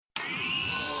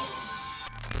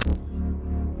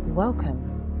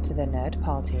Welcome to the Nerd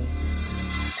Party.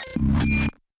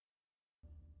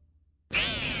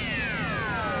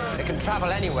 They can travel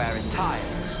anywhere in time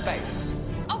and space.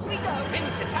 Off we go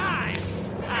into time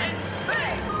and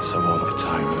space. So all of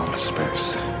time and all of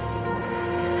space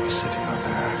is sitting out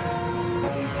there.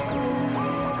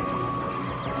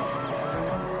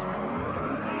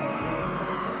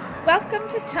 Welcome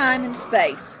to Time and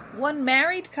Space, one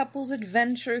married couple's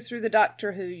adventure through the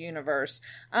Doctor Who universe.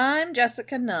 I'm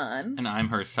Jessica Nunn. And I'm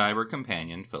her cyber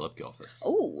companion, Phillip Gilfus.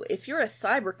 Oh, if you're a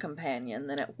cyber companion,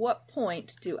 then at what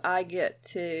point do I get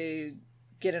to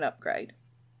get an upgrade?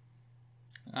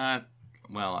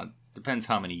 Depends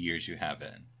how many years you have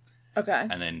in. Okay.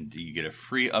 And then do you get a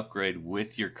free upgrade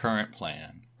with your current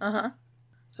plan? Uh-huh.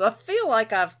 So I feel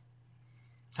like I've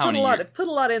put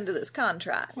a lot into this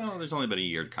contract. Well, there's only been a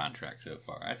year contract so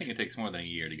far. I think it takes more than a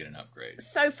year to get an upgrade.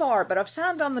 So far, but I've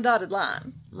signed on the dotted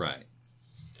line. Right.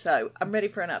 So I'm ready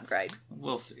for an upgrade.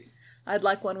 We'll see. I'd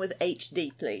like one with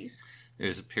HD, please.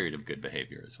 There's a period of good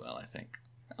behavior as well, I think.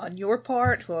 On your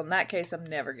part? Well, in that case, I'm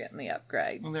never getting the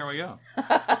upgrade. Well, there we go.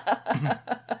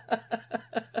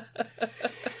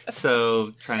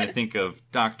 So, trying to think of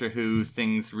Doctor Who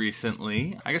things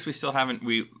recently. I guess we still haven't...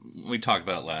 We talked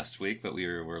about it last week, but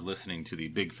we're listening to the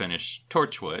Big Finish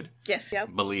Torchwood. Yes. Yep.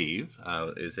 Believe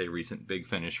is a recent Big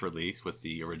Finish release with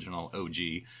the original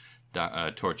OG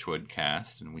Torchwood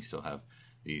cast, and we still have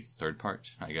the third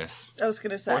part, I guess. I was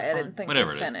going to say, I didn't think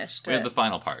Whatever we finished. We have the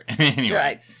final part. Anyway.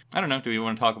 Right. I don't know. Do we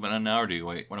want to talk about it now, or do you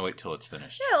want to wait till it's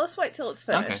finished? Yeah, let's wait till it's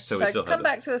finished. Okay, so we still come have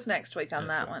back to us next week on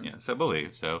that one. Yeah, so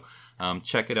Believe. So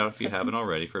check it out if you haven't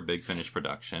already for a Big Finish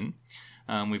production.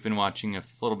 We've been watching a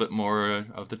little bit more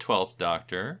of the 12th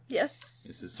Doctor. Yes.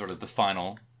 This is sort of the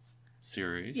final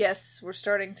series. Yes, we're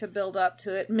starting to build up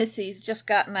to it. Missy's just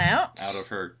gotten out. Out of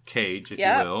her cage, if you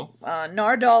will.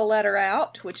 Nardole let her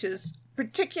out, which is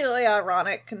particularly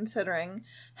ironic considering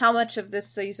how much of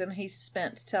this season he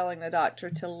spent telling the Doctor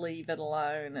to leave it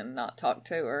alone and not talk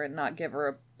to her and not give her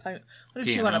a pony. What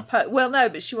did she want? Well, no,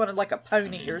 but she wanted like a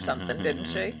pony or something, didn't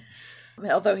she?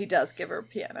 Although he does give her a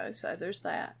piano, so there's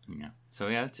that. Yeah. So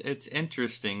yeah, it's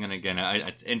interesting, and again,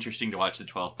 it's interesting to watch the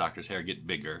 12th Doctor's hair get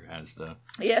bigger as the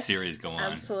series go on.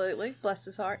 Absolutely, bless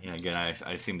his heart. Yeah. Again,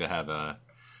 I seem to have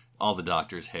all the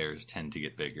Doctor's hairs tend to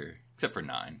get bigger, except for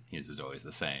 9. His is always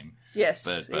the same. Yes,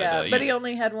 but he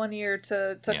only had 1 year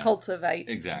to cultivate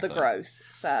the growth.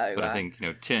 So, but I think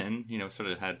 10, sort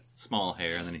of had small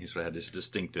hair, and then he sort of had this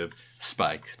distinctive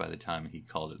spikes by the time he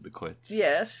called it the quits.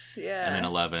 Yes, yeah. And then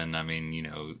 11, I mean,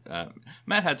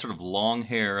 Matt had sort of long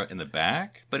hair in the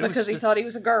back, but because he thought he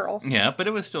was a girl. Yeah, but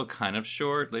it was still kind of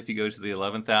short if you go to the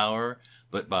 11th hour.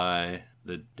 But by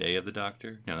the day of the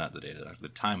Doctor, no, not the day of the Doctor, the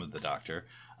time of the Doctor,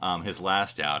 his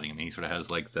last outing, I mean, he sort of has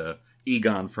like the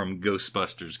Egon from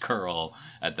Ghostbusters curl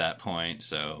at that point,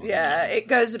 so... Yeah, it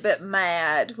goes a bit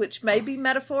mad, which may be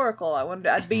metaphorical.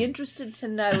 I'd be interested to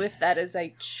know if that is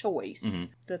a choice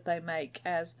that they make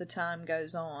as the time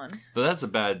goes on. But that's a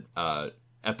bad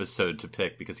episode to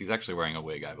pick, because he's actually wearing a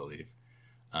wig, I believe.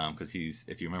 Because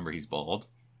if you remember, he's bald.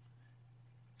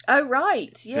 Oh,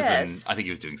 right, yes. I think he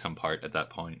was doing some part at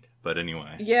that point. But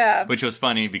anyway. Yeah. Which was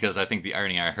funny, because I think the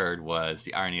irony I heard was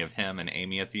the irony of him and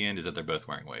Amy at the end is that they're both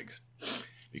wearing wigs.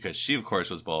 Because she, of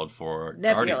course, was bald for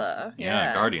Nebula. Guardians.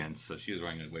 Yeah, Guardians. So she was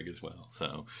wearing a wig as well.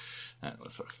 So that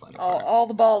was sort of funny. All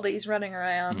the baldies running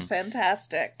around.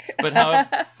 Fantastic. But how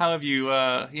have you,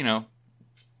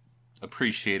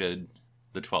 appreciated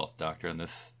the 12th Doctor and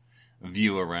this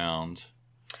view around?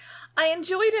 I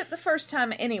enjoyed it the first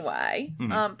time anyway,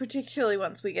 particularly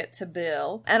once we get to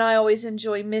Bill. And I always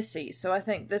enjoy Missy, so I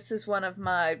think this is one of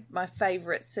my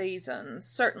favorite seasons.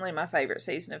 Certainly my favorite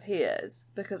season of his,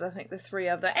 because I think the three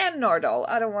of them, and Nardole,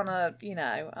 I don't want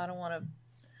to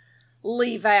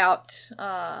leave out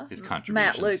his contributions.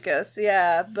 Matt Lucas,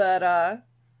 but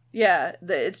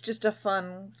it's just a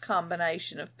fun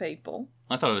combination of people.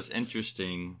 I thought it was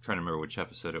interesting, trying to remember which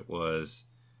episode it was.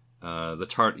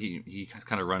 He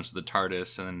kind of runs to the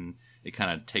TARDIS, and then it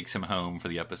kind of takes him home for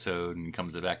the episode, and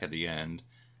comes back at the end.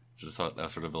 So I thought that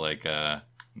was sort of like,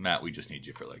 Matt, we just need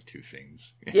you for like 2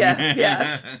 scenes.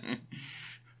 Yeah.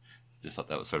 Just thought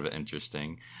that was sort of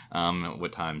interesting.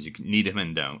 What times you need him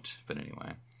and don't. But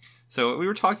anyway. So we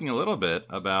were talking a little bit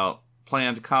about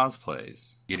planned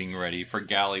cosplays. Getting ready for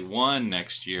Galley 1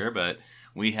 next year, but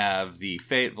we have the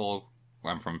Fayetteville...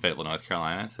 I'm from Fayetteville, North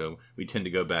Carolina, so we tend to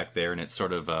go back there, and it's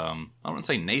sort of, I wouldn't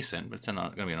say nascent, but it's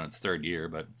not going to be on its 3rd year,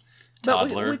 but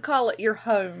toddler. But we call it your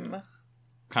home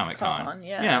Comic-Con.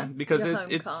 Yeah, because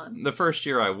it's the first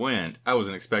year I went, I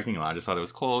wasn't expecting a lot. I just thought it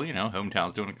was cool,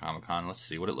 hometown's doing a Comic-Con, let's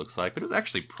see what it looks like. But it was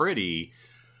actually pretty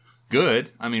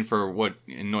good. I mean, for what,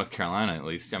 in North Carolina at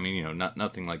least, I mean, you know,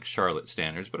 nothing like Charlotte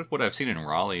standards, but what I've seen in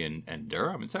Raleigh and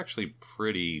Durham, it's actually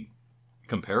pretty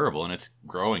comparable, and it's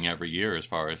growing every year as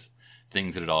far as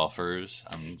things that it offers.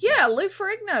 Yeah, Lou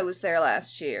Ferrigno was there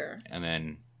last year. And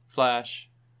then Flash.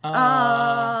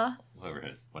 Whoever it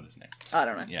is. What is his name? I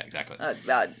don't know. Yeah, exactly.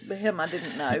 Him I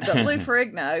didn't know. But Lou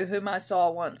Ferrigno, whom I saw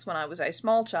once when I was a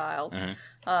small child.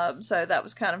 So that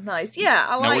was kind of nice. Yeah,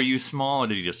 Now, were you small or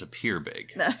did you just appear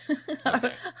big? No.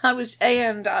 Okay. I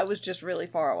was just really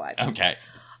far away. Okay.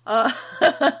 But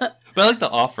I like the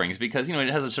offerings because, you know, it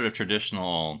has a sort of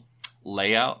traditional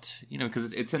layout, you know,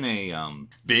 because it's in a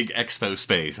big expo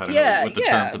space. I don't know what the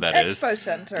term for that is. Expo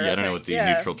center. Yeah, I don't know what the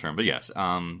neutral term, but yes.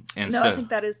 I think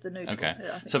that is the neutral. Okay.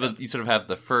 So you sort of have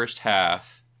the first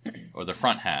half, or the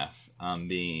front half,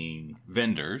 being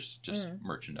vendors, just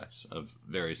merchandise of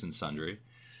various and sundry.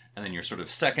 And then your sort of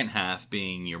second half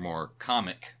being your more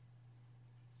comic,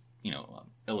 you know,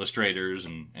 illustrators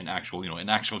and actual, you know, in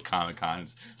actual Comic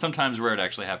Cons. Sometimes rare to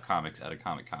actually have comics at a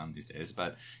Comic Con these days,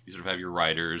 but you sort of have your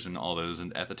writers and all those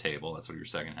at the table. That's sort of your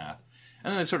second half.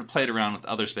 And then they sort of played around with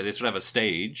other space. They sort of have a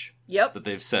stage that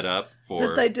they've set up for...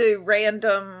 That they do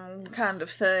random kind of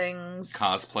things.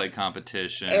 Cosplay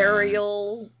competition.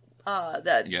 Aerial...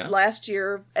 last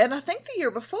year, and I think the year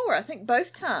before, I think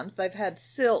both times they've had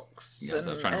silks. Yes,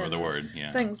 I was trying to remember the word.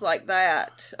 Yeah. Things like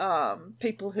that.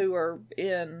 People who are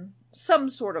in some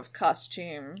sort of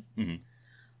costume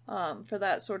for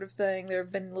that sort of thing. There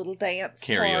have been little dance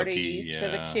karaoke parties for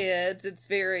the kids. It's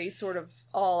very sort of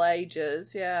all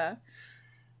ages, and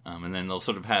then they'll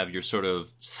sort of have your sort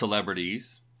of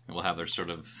celebrities. We'll have their sort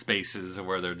of spaces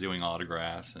where they're doing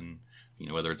autographs, and you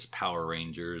know, whether it's Power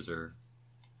Rangers or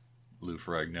Lou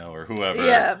Ferrigno or whoever.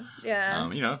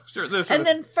 You know, and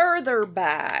then further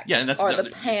back and that's are the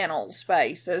panel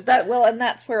spaces. And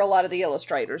that's where a lot of the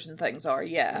illustrators and things are,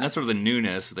 And that's sort of the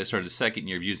newness. They started the second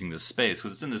year of using this space,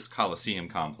 because it's in this Coliseum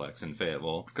complex in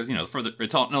Fayetteville. Because, you know,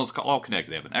 it's all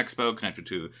connected. They have an expo connected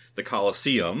to the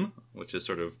Coliseum, which is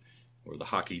sort of where the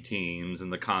hockey teams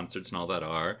and the concerts and all that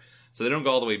are. So they don't go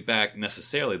all the way back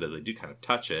necessarily, though they do kind of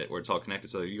touch it, where it's all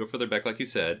connected. So you go further back, like you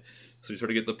said. So you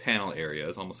sort of get the panel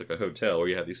areas, almost like a hotel, where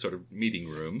you have these sort of meeting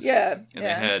rooms. And they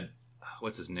had,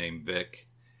 what's his name, Vic?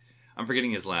 I'm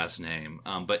forgetting his last name.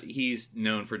 But he's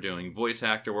known for doing voice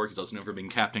actor work. He's also known for being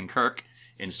Captain Kirk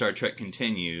in Star Trek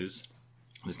Continues.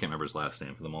 I just can't remember his last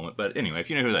name for the moment. But anyway,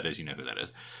 if you know who that is, you know who that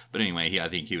is. But anyway, I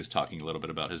think he was talking a little bit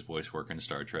about his voice work in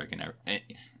Star Trek. And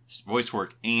voice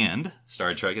work and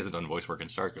Star Trek. He hasn't done voice work in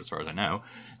Star Trek, as far as I know.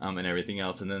 And everything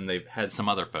else. And then they've had some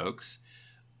other folks.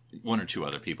 One or two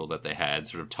other people that they had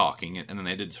sort of talking, and then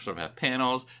they did sort of have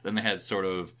panels. Then they had sort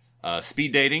of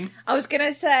speed dating. I was going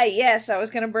to say, yes, I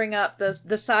was going to bring up the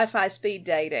sci-fi speed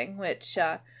dating, which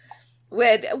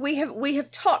we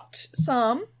have talked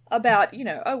some about, you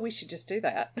know, we should just do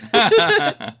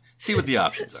that. See what the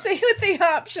options are. See what the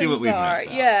options See what we've are. missed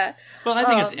out. Yeah. Well, I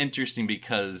think it's interesting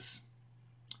because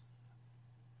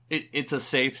it's a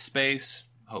safe space.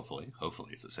 Hopefully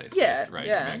it's a safe space, right?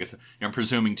 Yeah. I mean, I guess I'm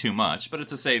presuming too much, but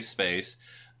it's a safe space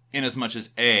in as much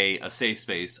as a safe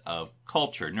space of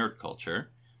culture, nerd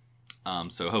culture.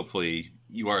 So hopefully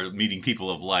you are meeting people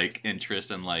of like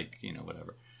interest and like, you know,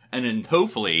 whatever. And then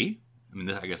hopefully, I mean,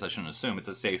 I guess I shouldn't assume it's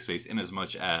a safe space in as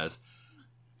much as,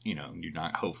 you know, you're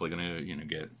not hopefully going to, you know,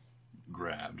 get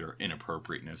grabbed or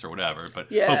inappropriateness or whatever, but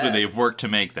hopefully they've worked to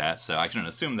make that, so I shouldn't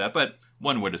assume that, but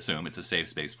one would assume it's a safe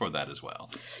space for that as well.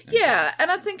 And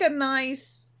I think a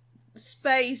nice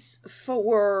space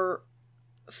for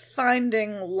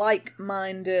finding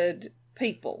like-minded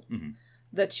people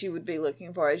that you would be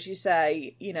looking for. As you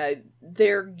say, you know,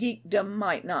 their geekdom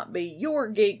might not be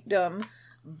your geekdom,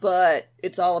 but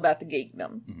it's all about the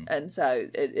geekdom. And so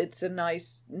it's a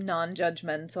nice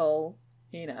non-judgmental,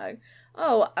 you know,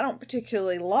 I don't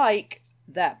particularly like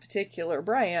that particular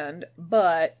brand,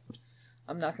 but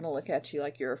I'm not going to look at you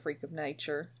like you're a freak of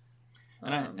nature.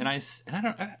 I'm trying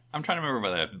to remember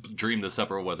whether I've dreamed this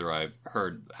up or whether I've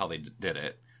heard how they did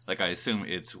it. Like, I assume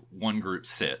it's one group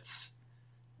sits.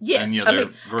 Yes, and the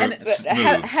other group moves.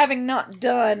 Having not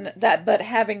done that, but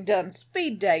having done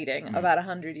speed dating about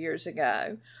 100 years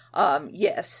ago,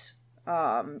 yes.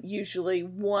 Usually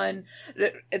I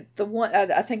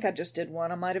think I just did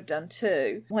one. I might have done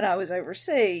two when I was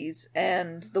overseas,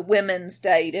 and the women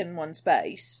stayed in one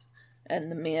space and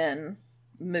the men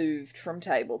moved from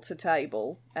table to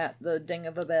table at the ding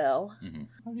of a bell.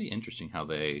 That'd be interesting how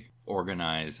they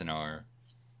organize in our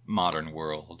modern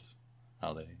world,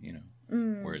 how they, you know,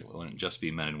 where it wouldn't just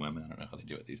be men and women. I don't know how they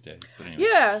do it these days, but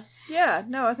anyway.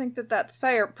 No, I think that's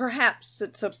fair. Perhaps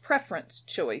it's a preference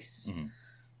choice.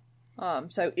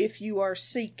 So if you are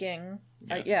seeking,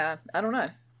 I don't know.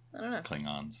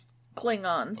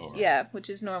 Klingons, yeah, which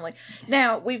is normally.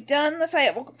 Now, we've done the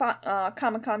Fayetteville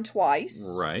Comic-Con twice.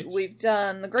 Right. We've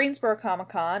done the Greensboro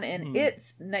Comic-Con in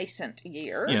its nascent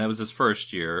year. Yeah, it was his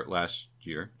first year, last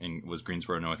year, and was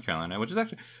Greensboro, North Carolina, which is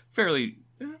actually fairly,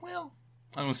 well,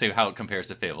 I don't want to say how it compares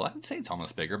to Fayetteville. I would say it's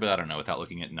almost bigger, but I don't know without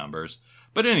looking at numbers.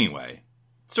 But anyway,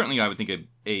 certainly I would think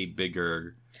a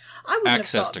bigger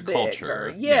access to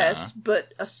culture. Yes,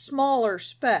 but a smaller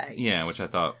space. Yeah, which I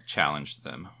thought challenged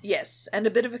them. Yes, and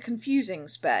a bit of a confusing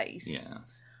space.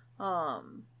 Yes.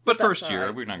 But first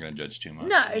year, we're not going to judge too much.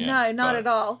 No, not at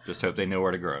all. Just hope they know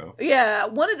where to grow. Yeah,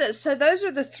 so those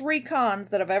are the 3 cons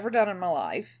that I've ever done in my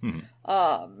life.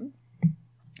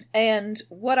 And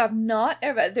what I've not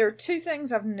ever, there are 2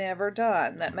 things I've never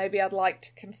done that maybe I'd like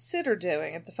to consider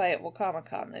doing at the Fayetteville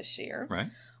Comic-Con this year. Right.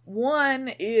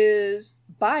 One is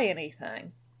buy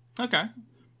anything. Okay.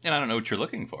 And I don't know what you're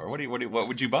looking for. What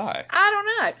would you buy? I don't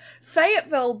know.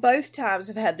 Fayetteville both times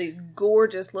have had these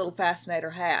gorgeous little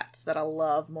fascinator hats that I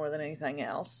love more than anything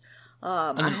else.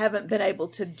 I haven't been able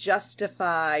to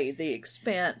justify the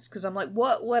expense because I'm like,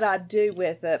 what would I do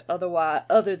with it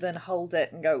other than hold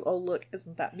it and go, oh, look,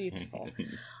 isn't that beautiful?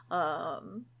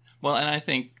 Well, and I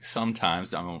think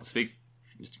sometimes, I won't speak,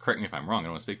 just correct me if I'm wrong, I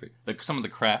don't want to speak for you, but some of the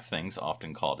craft things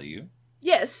often call to you.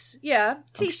 Yes, yeah.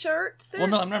 T-shirts. Well,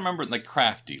 no, I'm not remembering, like,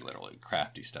 crafty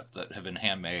stuff that have been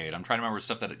handmade. I'm trying to remember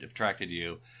stuff that attracted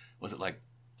you. Was it like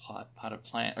potted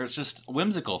plant? Or it's just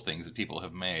whimsical things that people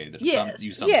have made that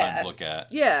you sometimes look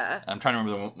at. Yeah. I'm trying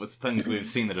to remember with things we've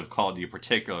seen that have called you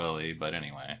particularly, but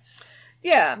anyway.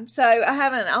 Yeah, so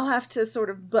I'll have to sort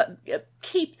of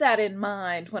keep that in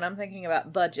mind when I'm thinking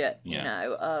about budget,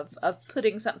 of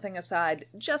putting something aside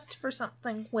just for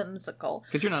something whimsical.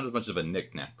 Because you're not as much of a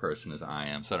knick-knack person as I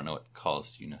am, so I don't know what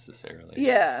calls to you necessarily.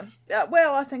 Yeah,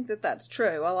 well, I think that's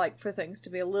true. I like for things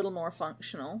to be a little more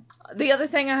functional. The other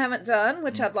thing I haven't done,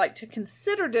 which I'd like to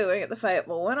consider doing at the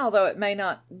Fayetteville one, although it may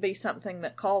not be something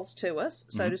that calls to us,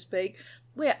 so to speak,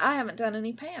 I haven't done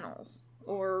any panels.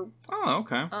 Or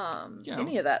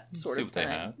any of that sort of thing.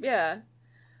 They have. Yeah.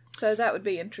 So that would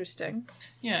be interesting.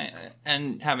 Yeah,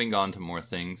 and having gone to more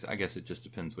things, I guess it just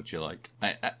depends what you like.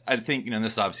 I think,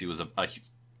 this obviously was a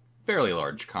fairly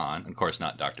large con. Of course,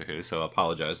 not Doctor Who, so I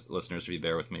apologize, listeners, if you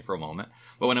bear with me for a moment.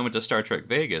 But when I went to Star Trek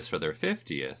Vegas for their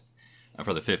 50th,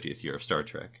 for the 50th year of Star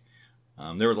Trek,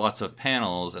 there were lots of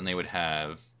panels, and they would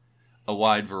have a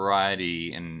wide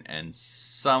variety, and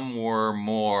some were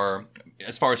more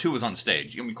as far as who was on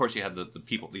stage. Of course, you had the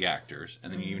people, the actors,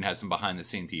 and then you even had some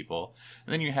behind-the-scene people,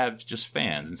 and then you have just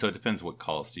fans, and so it depends what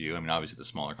calls to you. I mean, obviously, the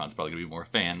smaller cons probably going to be more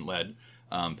fan-led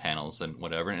panels and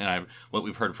whatever, and what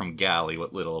we've heard from Galley,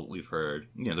 what little we've heard,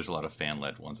 there's a lot of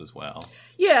fan-led ones as well.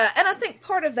 Yeah, and I think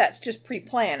part of that's just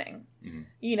pre-planning.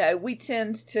 Mm-hmm. We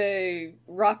tend to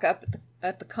rock up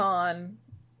at the con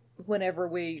whenever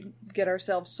we get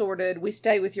ourselves sorted. We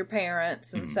stay with your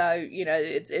parents, and so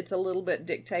it's a little bit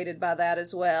dictated by that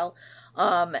as well.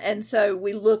 And so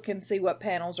we look and see what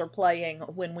panels are playing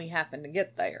when we happen to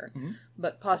get there,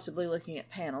 but possibly looking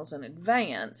at panels in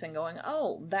advance and going,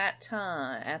 oh,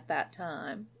 at that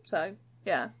time. So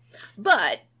yeah,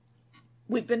 but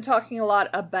we've been talking a lot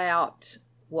about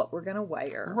what we're going to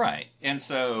wear. Right. And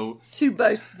so to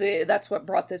both that's what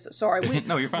brought this. Sorry.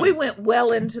 No, you're fine. We went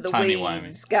well into the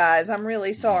weeds, guys. I'm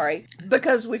really sorry.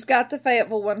 Because we've got the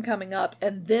Fayetteville one coming up,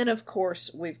 and then, of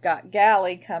course, we've got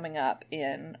Galley coming up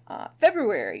in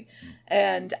February.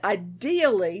 And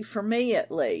ideally, for me at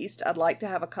least, I'd like to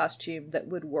have a costume that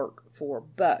would work for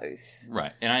both.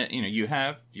 Right. And you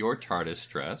have your TARDIS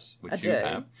dress, which I you do,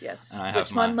 have. yes. And I have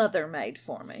which my mother made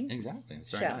for me. Exactly.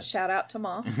 It's very nice. Shout out to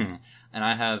Mom. And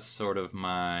I have sort of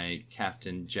my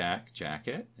Captain Jack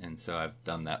jacket, and so I've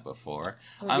done that before.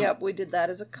 Yep, we did that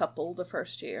as a couple the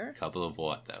first year. Couple of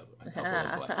what, though? A couple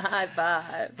of what? High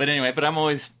five. But anyway, I'm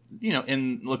always,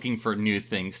 in looking for new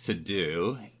things to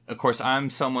do. Of course, I'm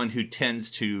someone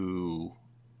who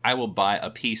I will buy a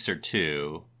piece or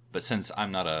two, but since I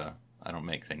don't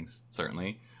make things,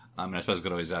 certainly. I suppose I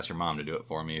could always ask your mom to do it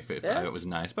for me if it was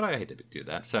nice, but I hate to do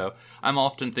that. So I'm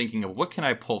often thinking of what can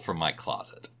I pull from my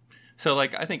closet? So,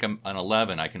 I think an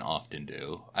 11 I can often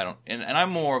do. And I'm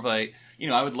more of I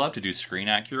would love to do screen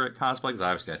accurate cosplay, because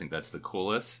obviously I think that's the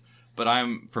coolest. But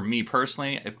for me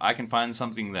personally, if I can find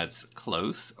something that's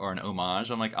close or an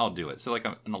homage, I'm like, I'll do it. So,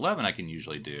 an 11 I can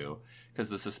usually do, because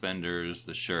the suspenders,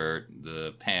 the shirt,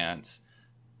 the pants,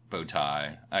 bow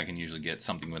tie, I can usually get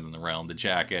something within the realm. The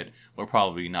jacket will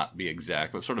probably not be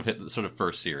exact, but sort of hit the sort of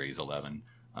first series 11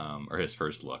 or his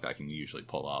first look, I can usually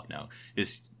pull off. Now,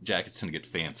 his jacket's going to get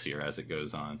fancier as it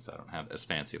goes on, so I don't have as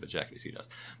fancy of a jacket as he does.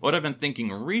 What I've been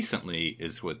thinking recently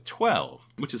is with 12,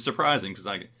 which is surprising because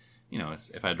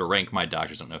if I had to rank my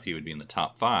doctors, I don't know if he would be in the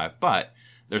top 5, but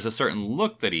there's a certain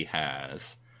look that he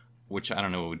has, which I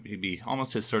don't know, would be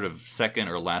almost his sort of second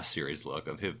or last series look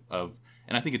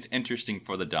and I think it's interesting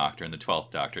for the Doctor and the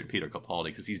 12th Doctor, Peter Capaldi,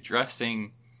 because he's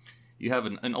dressing. You have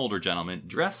an older gentleman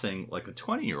dressing like a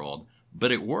 20-year-old,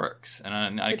 but it works,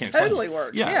 and I can't. It totally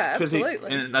works. Yeah,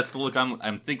 absolutely. And that's the look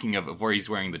I'm thinking of where he's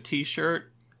wearing the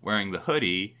T-shirt, wearing the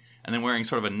hoodie, and then wearing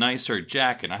sort of a nicer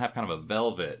jacket. I have kind of a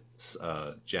velvet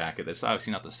jacket that's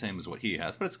obviously not the same as what he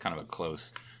has, but it's kind of a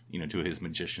close, to his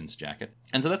magician's jacket.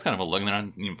 And so that's kind of a look. And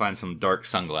then you can find some dark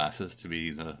sunglasses to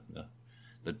be the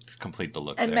complete the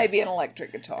look. And there. Maybe an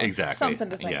electric guitar. Exactly. Something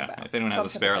to think about. If anyone has a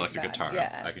spare electric guitar,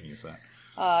 I can use that.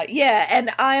 And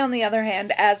I, on the other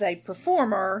hand, as a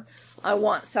performer, I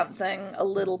want something a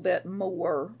little bit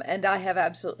more, and I have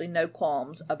absolutely no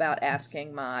qualms about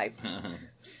asking my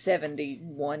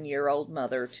 71-year-old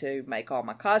mother to make all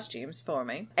my costumes for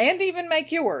me, and even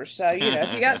make yours, so,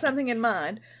 if you got something in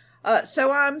mind.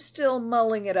 So I'm still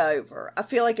mulling it over. I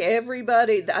feel like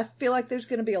there's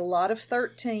going to be a lot of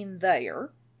 13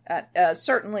 there.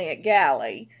 Certainly at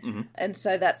Galley, and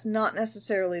so that's not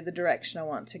necessarily the direction I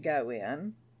want to go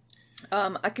in.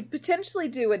 I could potentially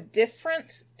do a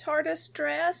different TARDIS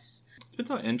dress. Depends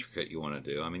how intricate you want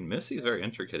to do. I mean, Missy's very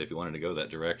intricate if you wanted to go that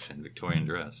direction, Victorian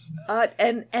dress.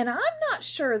 And I'm not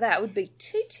sure that would be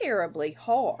too terribly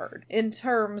hard in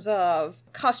terms of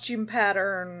costume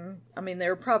pattern. I mean,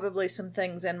 there are probably some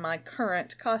things in my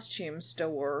current costume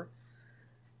store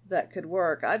that could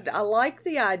work. I like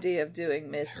the idea of doing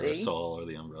Missy. Parasol or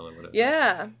the umbrella, whatever.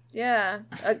 Yeah.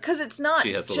 Because it's not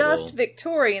just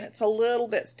Victorian, it's a little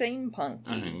bit steampunky.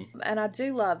 Mm-hmm. And I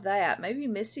do love that. Maybe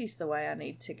Missy's the way I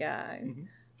need to go. Mm-hmm.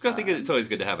 I think it's always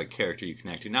good to have a character you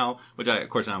connect to. Now, which now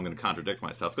I'm going to contradict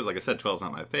myself, because like I said, 12's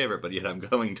not my favorite, but yet I'm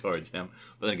going towards him.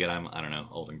 But then again, I don't know,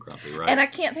 old and grumpy, right? And I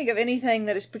can't think of anything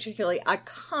that is particularly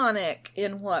iconic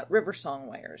in what Riversong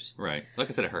wears. Right. Like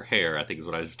I said, her hair, I think, is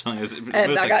what I was telling you.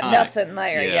 And I got nothing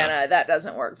there. Yeah, no, that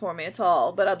doesn't work for me at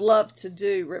all. But I'd love to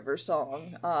do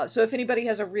Riversong. So if anybody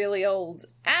has a really old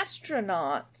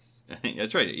astronauts...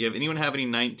 That's right. If anyone have any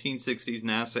 1960s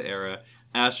NASA-era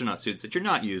astronaut suits that you're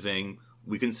not using...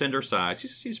 We can send her size.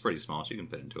 She's pretty small. She can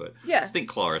fit into it. Yeah. Just think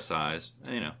Clara size.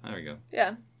 There we go.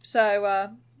 Yeah. So,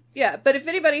 But if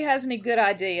anybody has any good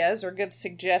ideas or good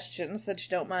suggestions that you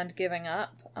don't mind giving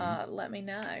up, let me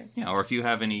know. Yeah, or if you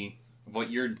have any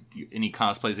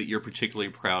cosplays that you're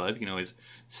particularly proud of, you can always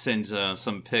send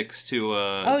some pics to...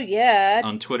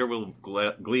 on Twitter. We'll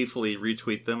gleefully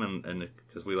retweet them, and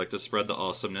because we like to spread the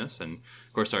awesomeness. And,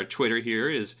 of course, our Twitter here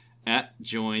is...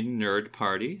 @Join Nerd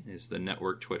Party is the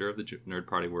network Twitter of the Nerd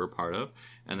Party we're a part of.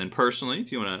 And then personally,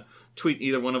 if you want to tweet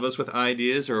either one of us with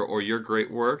ideas or your great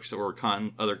works or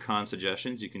other con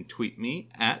suggestions, you can tweet me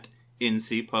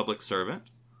 @NC Public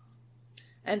Servant.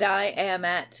 And I am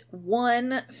at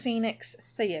One Phoenix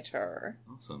Theater.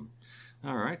 Awesome.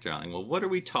 All right, darling. Well, what are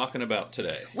we talking about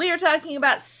today? We are talking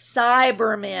about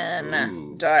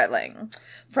Cybermen, darling.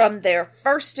 From their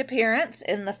first appearance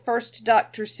in the first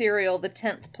Doctor serial, The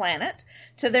 10th Planet,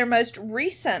 to their most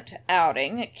recent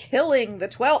outing, killing the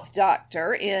 12th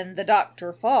Doctor in The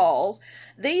Doctor Falls,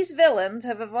 these villains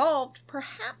have evolved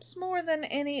perhaps more than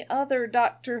any other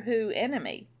Doctor Who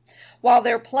enemy. While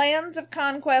their plans of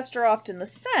conquest are often the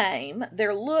same,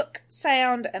 their look,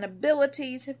 sound, and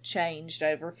abilities have changed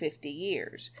over 50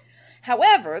 years.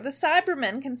 However, the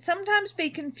Cybermen can sometimes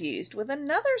be confused with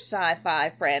another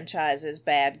sci-fi franchise's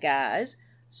bad guys,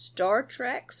 Star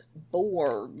Trek's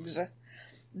Borgs.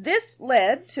 This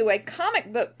led to a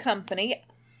comic book company,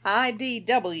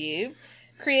 IDW,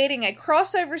 creating a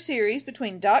crossover series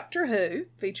between Doctor Who,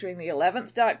 featuring the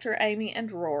 11th Doctor, Amy,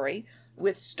 and Rory,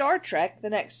 with Star Trek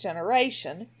The Next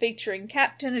Generation, featuring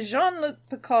Captain Jean-Luc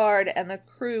Picard and the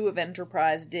crew of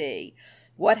Enterprise D.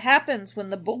 What happens when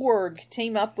the Borg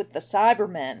team up with the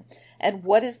Cybermen? And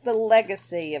what is the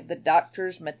legacy of the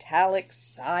Doctor's metallic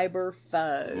cyber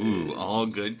foes? Ooh, all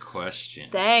good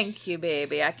questions. Thank you,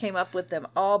 baby. I came up with them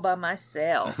all by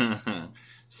myself.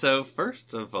 So,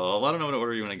 first of all, I don't know what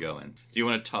order you want to go in. Do you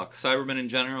want to talk Cybermen in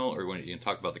general, or do you want to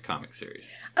talk about the comic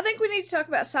series? I think we need to talk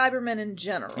about Cybermen in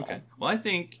general. Okay. Well, I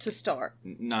think... to start.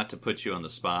 Not to put you on the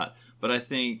spot, but I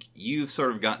think you've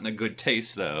sort of gotten a good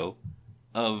taste, though,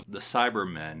 of the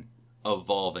Cybermen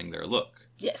evolving their look.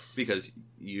 Yes. Because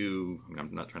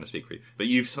I'm not trying to speak for you, but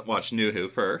you've watched New Who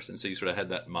first, and so you sort of had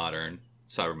that modern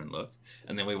Cyberman look.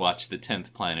 And then we watched The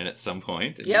 10th Planet at some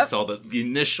point, and you saw the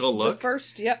initial look. The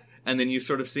first, yep. and then you've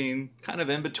sort of seen kind of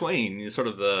in between, sort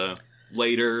of the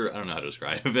later, I don't know how to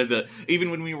describe it,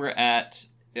 even when we were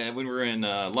in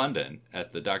London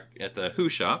at the Who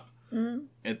shop,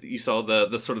 you saw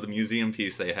the sort of the museum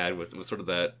piece they had with sort of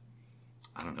that,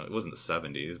 I don't know, it wasn't the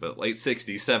 70s, but late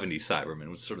 60s, 70s Cybermen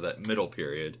was sort of that middle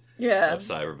period of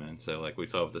Cybermen. So, like, we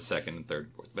saw with the second and third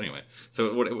and fourth. But anyway,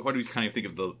 so what do you kind of think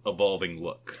of the evolving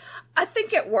look? I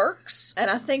think it works,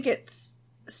 and I think it's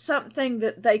something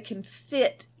that they can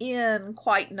fit in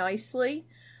quite nicely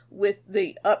with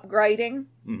the upgrading.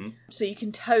 Mm-hmm. So you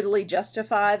can totally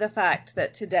justify the fact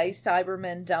that today's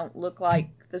Cybermen don't look like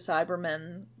the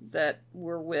Cybermen that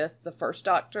were with the first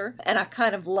Doctor. And I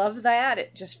kind of love that.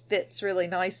 It just fits really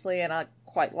nicely, and I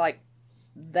quite like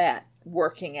that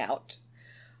working out.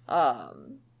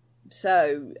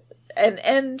 So,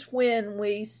 and when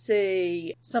we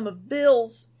see some of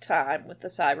Bill's time with the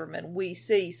Cybermen, we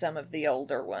see some of the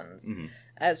older ones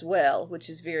as well, which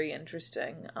is very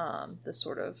interesting. The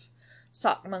sort of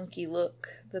sock monkey look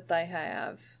that they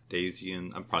have.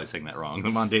 Daisian, I'm probably saying that wrong. The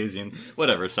Mondasian,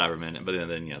 whatever, Cybermen. But then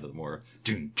the more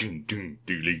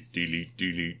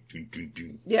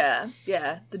Yeah,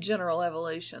 the general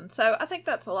evolution. So I think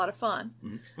that's a lot of fun.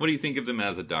 Mm-hmm. What do you think of them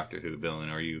as a Doctor Who villain?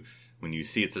 Are you, when you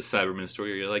see it's a Cyberman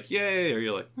story, you're like, yay, or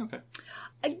you're like, okay?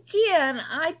 Again,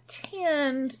 I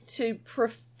tend to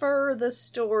prefer the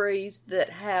stories that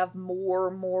have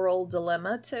more moral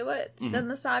dilemma to it than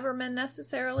the Cybermen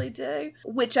necessarily do,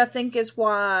 which I think is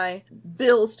why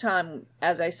Bill's time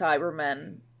as a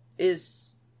Cyberman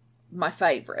is my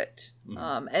favorite.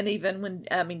 And even when,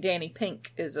 Danny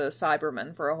Pink is a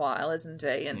Cyberman for a while, isn't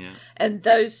he? And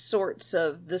those sorts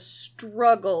of the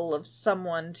struggle of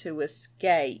someone to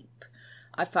escape,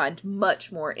 I find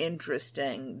much more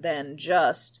interesting than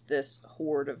just this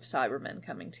horde of Cybermen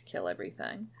coming to kill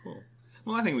everything. Cool.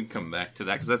 Well, I think we can come back to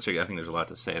that, because I think there's a lot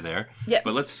to say there. Yep.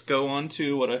 But let's go on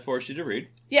to what I forced you to read.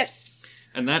 Yes.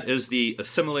 And that is the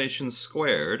Assimilation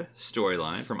Squared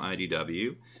storyline from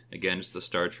IDW. Again, it's the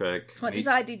Star Trek. What does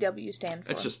IDW stand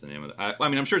for? It's just the name of it.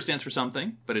 I'm sure it stands for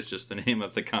something, but it's just the name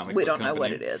of the comic We book don't know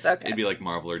what it is. Okay. It'd be like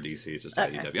Marvel or DC. It's just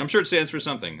IDW. I'm sure it stands for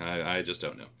something. I just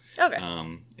don't know. Okay.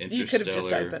 You could have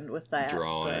just opened with that.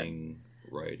 Drawing,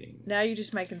 writing. Now you're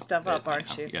just making stuff up,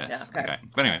 aren't you? Yes. Yeah, okay.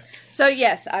 But anyway. So,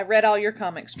 yes, I read all your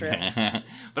comic strips.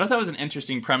 But I thought it was an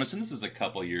interesting premise, and this is a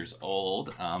couple years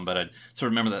old, but I sort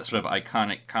of remember that sort of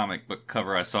iconic comic book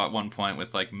cover I saw at one point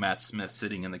with, like, Matt Smith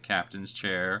sitting in the captain's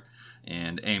chair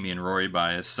and Amy and Rory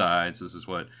by his sides. This is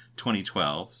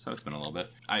 2012, so it's been a little bit.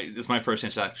 This is my first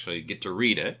chance to actually get to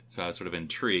read it, so I was sort of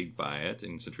intrigued by it,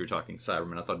 and since we were talking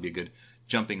Cybermen, I thought it'd be a good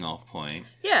jumping off point.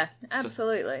 Yeah,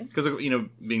 absolutely. Because,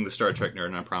 being the Star Trek nerd,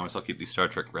 and I promise I'll keep these Star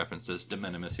Trek references de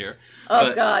minimis here.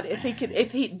 Oh, God, if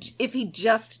he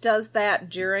just does that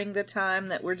during the time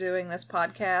that we're doing this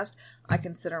podcast, I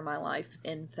consider my life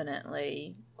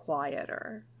infinitely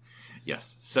quieter.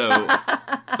 Yes. So,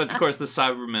 but of course, the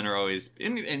Cybermen are always,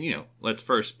 and let's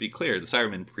first be clear, the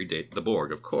Cybermen predate the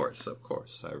Borg, of course.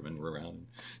 Cybermen were around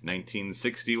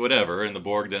 1960, whatever, and the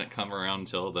Borg didn't come around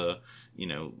until the,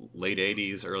 late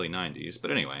 80s, early 90s.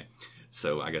 But anyway,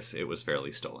 so I guess it was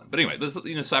fairly stolen. But anyway,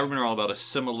 Cybermen are all about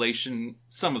assimilation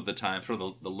some of the time. Sort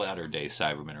of the latter day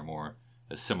Cybermen are more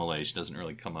assimilation, doesn't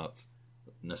really come up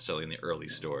necessarily in the early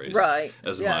stories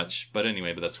as much. But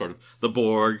anyway, that's sort of the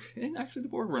Borg. And actually, the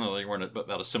Borg weren't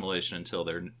about assimilation until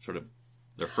their sort of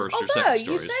their first or second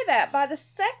stories. You say that. By the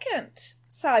second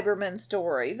Cyberman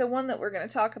story, the one that we're going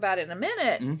to talk about in a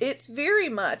minute, it's very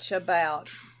much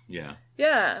about... Yeah.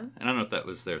 Yeah. And I don't know if that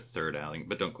was their third outing,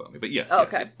 but don't quote me. But yes.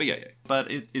 Okay. Yes. But yeah. But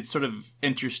it's sort of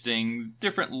interesting.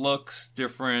 Different looks,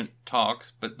 different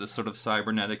talks, but the sort of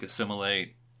cybernetic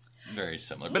assimilate... Very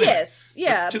similar. But yes,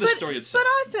 anyway, yeah. To the story itself. But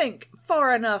I think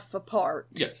far enough apart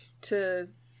to...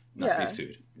 Not be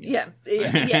sued. Yes,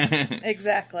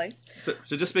 exactly. So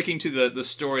just speaking to the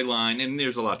storyline, and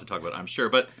there's a lot to talk about, I'm sure,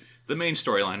 but the main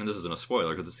storyline, and this isn't a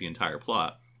spoiler because it's the entire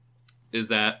plot, is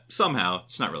that somehow,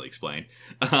 it's not really explained,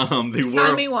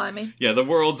 timey-wimey. Yeah, the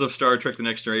worlds of Star Trek, The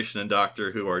Next Generation, and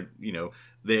Doctor Who are,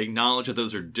 they acknowledge that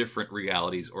those are different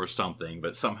realities or something,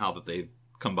 but somehow that they've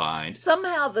combined.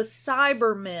 Somehow the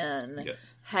Cybermen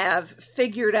have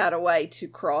figured out a way to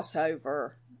cross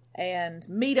over and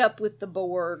meet up with the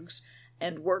Borgs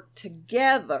and work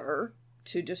together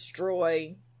to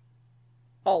destroy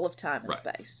all of time and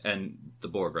space. And the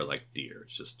Borg are like deer.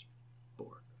 It's just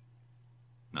Borg,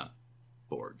 not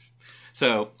Borgs.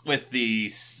 So with the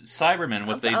Cybermen,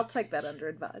 I'll take that under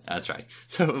advisement. That's right.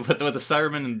 So with the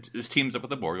Cybermen, is teams up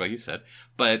with the Borg, like you said,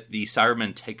 but the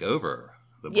Cybermen take over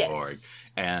the Borg,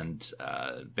 Yes. and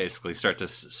basically start to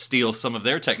steal some of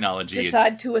their technology.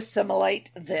 Decide to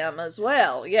assimilate them as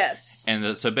well, yes.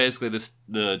 And so basically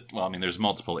there's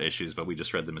multiple issues, but we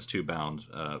just read them as two bound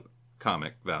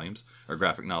comic volumes, or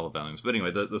graphic novel volumes. But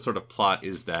anyway, the sort of plot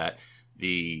is that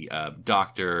the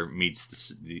Doctor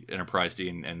meets the Enterprise D,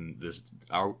 and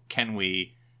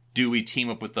do we team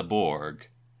up with the Borg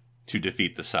to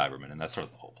defeat the Cybermen? And that's sort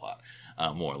of the whole plot,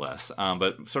 more or less.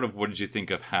 But sort of, what did you think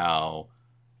of how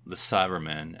the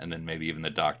Cybermen, and then maybe even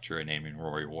the Doctor and Amy and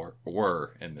Rory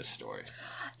were in this story?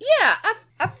 Yeah,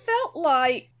 I felt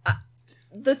like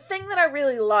the thing that I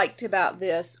really liked about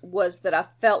this was that I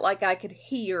felt like I could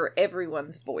hear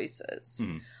everyone's voices.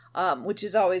 Mm-hmm. Which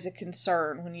is always a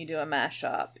concern when you do a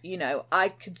mashup. You know, I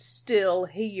could still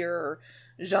hear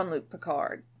Jean-Luc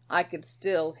Picard. I could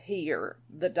still hear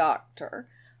the Doctor.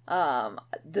 The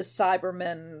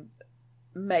Cybermen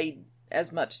made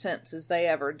as much sense as they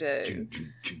ever do.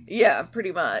 Yeah,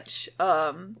 pretty much.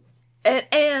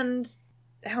 And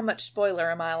how much spoiler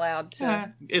am I allowed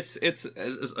to? It's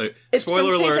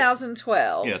spoiler alert.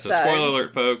 2012. Yeah, so spoiler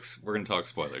alert, folks. We're going to talk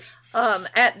spoilers.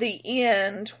 At the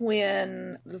end,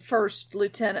 when the first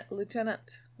lieutenant,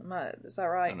 is that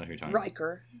right? I don't know who you're talking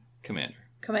Riker. about.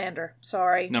 Commander,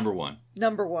 sorry. Number one.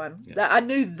 Yes. I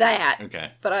knew that.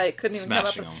 Okay. But I couldn't even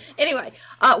Smashing come up with them. Anyway,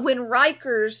 when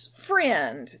Riker's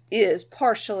friend is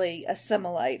partially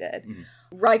assimilated,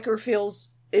 Riker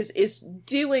is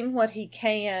doing what he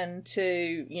can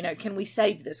to, can we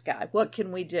save this guy? What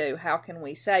can we do? How can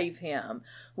we save him?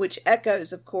 Which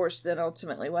echoes, of course, then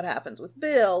ultimately what happens with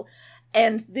Bill,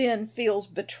 and then feels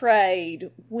betrayed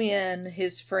when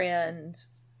his friend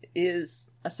is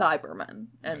a Cyberman,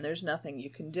 and there's nothing you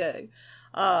can do.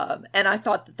 And I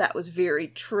thought that was very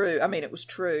true. I mean, it was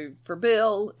true for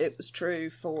Bill. It was true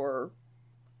for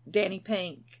Danny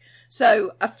Pink.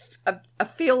 So I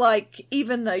feel like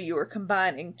even though you are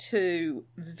combining two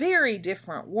very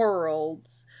different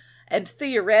worlds, and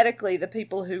theoretically the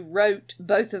people who wrote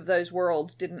both of those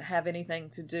worlds didn't have anything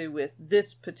to do with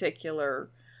this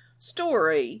particular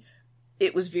story,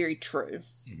 it was very true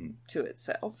to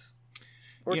itself.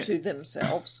 Or to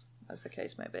themselves, as the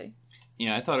case may be.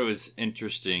 Yeah, I thought it was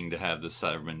interesting to have the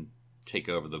Cybermen take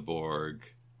over the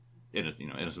Borg in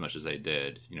as much as they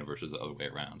did, versus the other way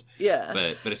around. Yeah.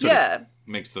 But it sort of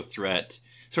makes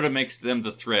makes them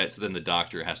the threat, so then the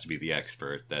Doctor has to be the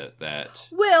expert that...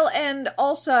 Well, and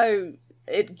also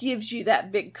it gives you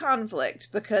that big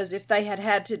conflict, because if they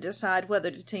had to decide whether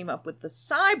to team up with the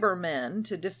Cybermen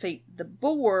to defeat the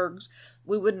Borgs,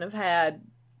 we wouldn't have had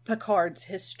Picard's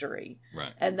history.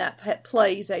 Right. And that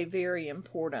plays a very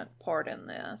important part in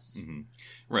this. Mm-hmm.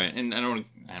 Right. And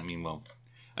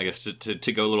I guess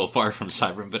to go a little far from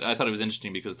Cybermen, but I thought it was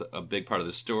interesting because a big part of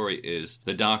the story is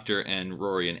the Doctor and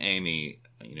Rory and Amy,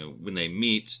 when they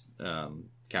meet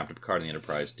Captain Picard and the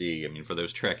Enterprise D, for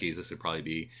those Trekkies, this would probably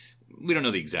be, we don't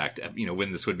know the exact,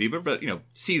 when this would be, but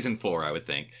season 4, I would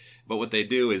think. But what they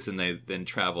do is they then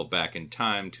travel back in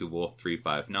time to Wolf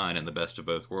 359 and the Best of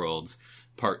Both Worlds,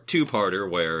 two-parter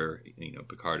where,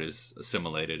 Picard is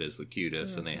assimilated as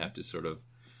Locutus, and they have to sort of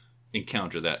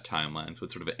encounter that timeline. So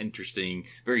it's sort of an interesting,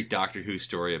 very Doctor Who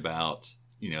story about,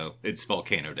 it's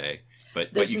Volcano Day,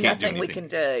 but you can't do anything. We can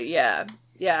do.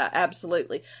 Yeah,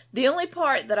 absolutely. The only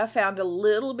part that I found a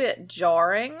little bit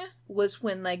jarring was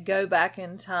when they go back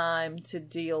in time to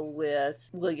deal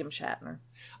with William Shatner.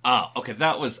 Oh, okay.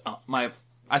 That was I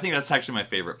think that's actually my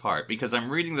favorite part, because I'm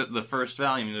reading the first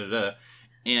volume,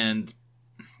 and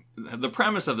the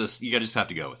premise of this, you just have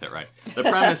to go with it, right? The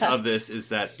premise of this is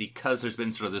that because there's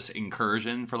been sort of this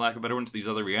incursion, for lack of a better word, into these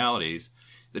other realities,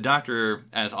 the Doctor,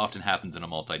 as often happens in a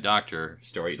multi-Doctor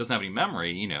story, doesn't have any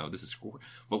memory,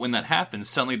 but when that happens,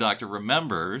 suddenly the Doctor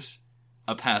remembers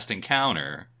a past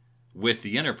encounter with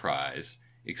the Enterprise,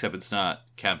 except it's not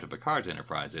Captain Picard's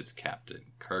Enterprise, it's Captain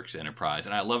Kirk's Enterprise.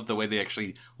 And I love the way they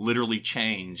actually literally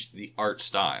changed the art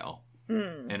style.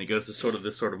 And it goes to sort of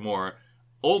this sort of more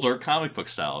older comic book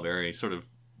style, very sort of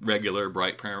regular,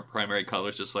 bright primary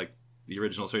colors, just like the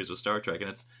original series of Star Trek. And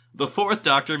it's the fourth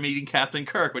Doctor meeting Captain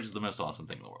Kirk, which is the most awesome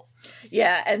thing in the world.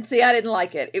 Yeah, and see, I didn't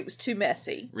like it. It was too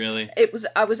messy. Really?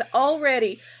 I was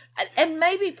already, and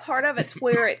maybe part of it's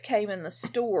where it came in the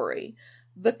story,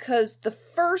 because the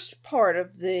first part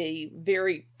of the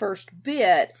very first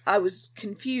bit, I was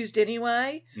confused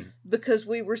anyway, because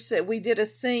we did a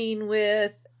scene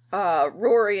with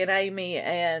Rory and Amy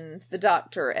and the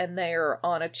Doctor, and they're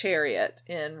on a chariot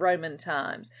in Roman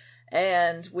times,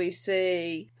 and we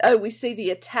see the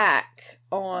attack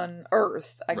on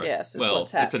Earth, I guess, is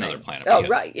what's happening. It's another planet. Oh,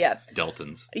 right, yeah.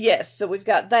 Deltans. Yes, so we've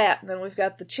got that, and then we've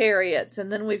got the chariots,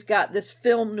 and then we've got this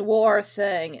film noir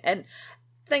thing, and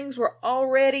things were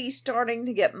already starting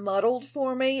to get muddled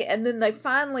for me, and then they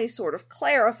finally sort of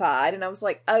clarified, and I was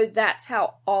like, oh, that's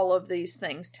how all of these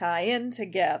things tie in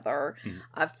together.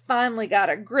 I finally got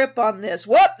a grip on this.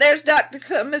 Whoop, there's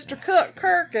Mr.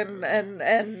 Kirk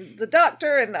and the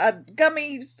doctor and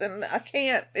gummies, and I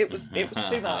can't. It was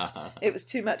too much. It was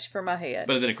too much for my head.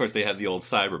 But then, of course, they had the old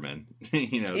Cybermen,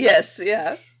 Yes,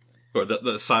 yeah. Or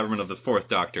the Cybermen of the Fourth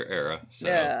Doctor era. So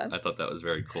Yeah. I thought that was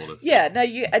very cool to see. Yeah, no,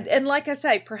 and like I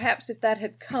say, perhaps if that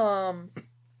had come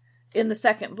in the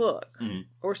second book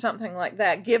or something like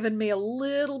that, given me a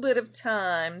little bit of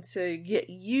time to get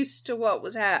used to what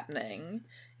was happening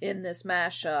in this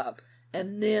mashup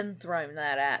and then thrown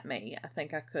that at me, I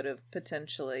think I could have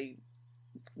potentially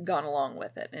gone along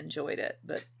with it, enjoyed it.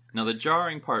 But now the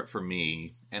jarring part for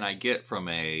me, and I get from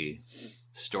a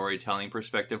storytelling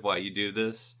perspective why you do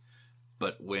this,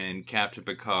 but when Captain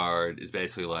Picard is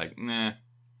basically like, nah,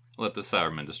 let the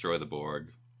Cybermen destroy the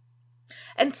Borg.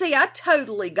 And see, I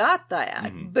totally got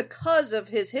that because of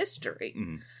his history.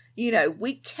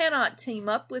 We cannot team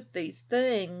up with these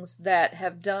things that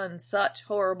have done such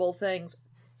horrible things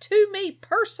to me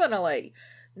personally.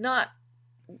 Not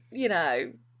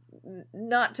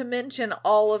to mention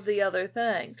all of the other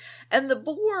things. And the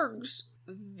Borgs,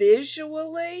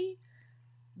 visually...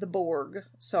 The Borg.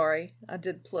 Sorry, I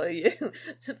did play you.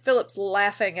 Philip's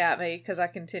laughing at me because I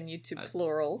continued to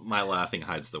plural. My laughing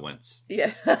hides the wince. Yeah.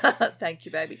 Thank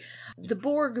you, baby. The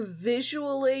Borg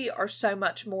visually are so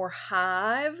much more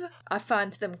hive. I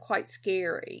find them quite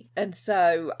scary. And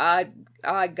so I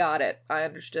got it. I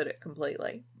understood it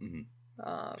completely.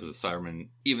 Because the Cybermen,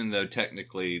 even though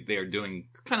technically they are doing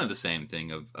kind of the same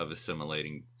thing of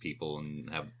assimilating people and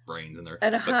have brains in their...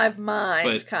 And a hive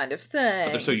mind kind of thing.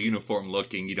 But they're so uniform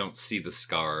looking, you don't see the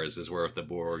scars as where with the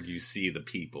Borg, you see the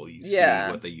people, you see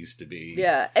what they used to be.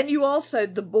 Yeah, and you also,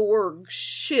 the Borg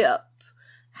ship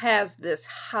has this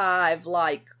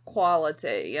hive-like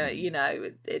quality.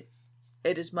 It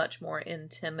is much more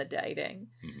intimidating,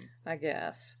 I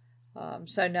guess.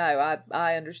 So no,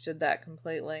 I understood that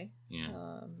completely.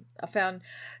 Yeah. I found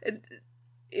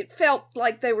it felt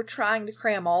like they were trying to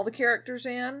cram all the characters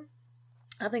in.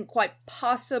 I think quite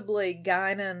possibly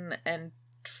Guinan and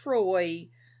Troy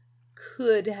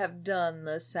could have done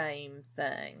the same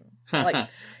thing. Like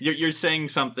you're saying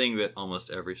something that almost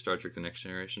every Star Trek: The Next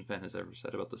Generation fan has ever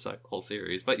said about the whole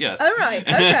series. But yes. All right.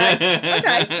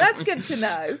 Okay, that's good to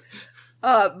know.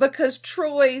 Because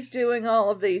Troy's doing all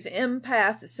of these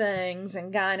empath things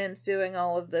and Guinan's doing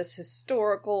all of this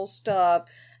historical stuff,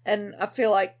 and I feel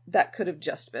like that could have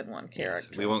just been one character.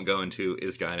 Yes, we won't go into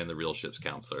is Guinan the real ship's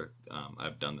counselor.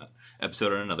 I've done that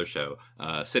episode on another show,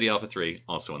 City Alpha 3,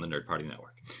 also on the Nerd Party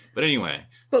Network. But anyway.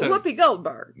 But Whoopi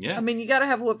Goldberg. Yeah. I mean, you gotta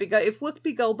have Whoopi Goldberg. If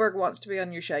Whoopi Goldberg wants to be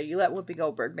on your show, you let Whoopi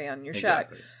Goldberg be on your show.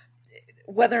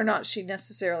 Whether or not she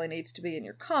necessarily needs to be in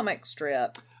your comic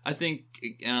strip. I think,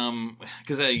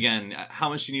 because again, how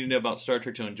much you need to know about Star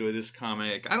Trek to enjoy this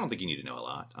comic, I don't think you need to know a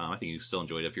lot. I think you still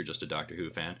enjoy it if you're just a Doctor Who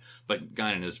fan. But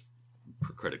Guinan is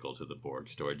critical to the Borg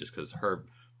story just because her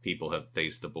people have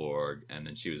faced the Borg, and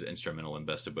then she was instrumental in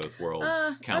Best of Both Worlds,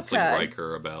 counseling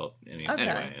Riker about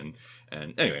anyway,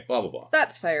 and anyway, blah blah blah.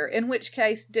 That's fair. In which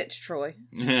case, ditch Troy.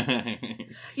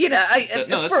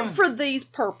 For these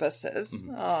purposes.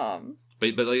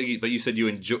 But you said you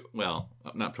enjoy, well,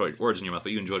 not putting words in your mouth,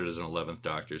 but you enjoyed it as an 11th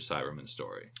Doctor Cyberman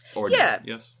story.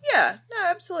 Yes? Yeah, no,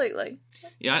 absolutely.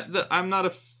 Yeah, I'm not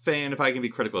a fan, if I can be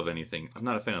critical of anything, I'm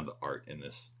not a fan of the art in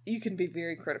this. You can be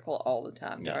very critical all the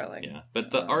time, darling. Yeah,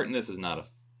 but the art in this is not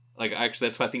actually,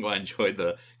 that's why I think I enjoyed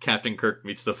the Captain Kirk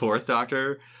meets the Fourth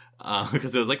Doctor,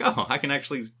 because it was like, oh, I can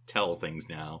actually tell things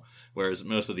now, whereas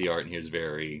most of the art in here is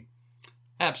very...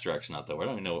 Abstract's not the word.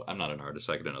 I know I'm not an artist,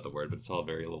 so I don't know the word, but it's all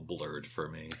very a little blurred for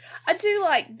me. I do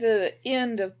like the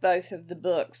end of both of the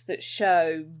books that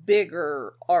show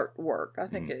bigger artwork. I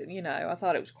think I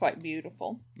thought it was quite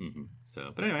beautiful.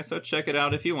 So, but anyway, so check it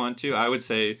out if you want to. I would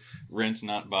say rent,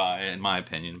 not buy, in my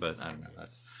opinion, but I don't know. I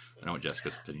don't know what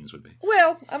Jessica's opinions would be.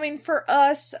 Well, I mean, for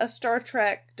us, a Star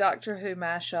Trek Doctor Who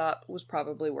mashup was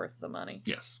probably worth the money.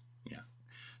 Yes.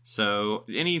 So,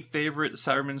 any favorite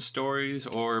Cyberman stories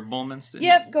or moments?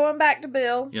 Yep, going back to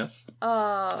Bill. Yes.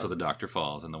 So the Doctor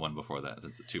falls, and the one before that.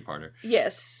 It's a two-parter.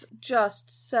 Yes, just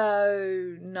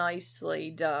so nicely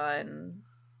done.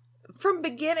 From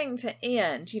beginning to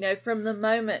end, from the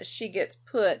moment she gets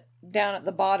put down at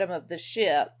the bottom of the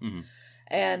ship,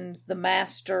 and the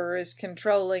master is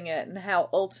controlling it, and how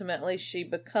ultimately she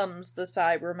becomes the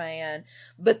Cyberman,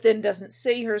 but then doesn't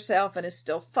see herself and is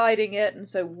still fighting it, and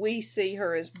so we see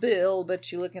her as Bill,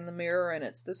 but you look in the mirror and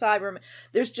it's the Cyberman.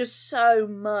 There's just so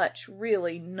much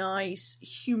really nice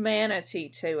humanity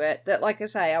to it that, like I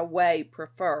say, I way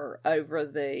prefer over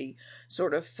the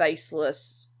sort of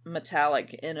faceless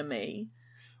metallic enemy.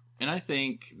 And I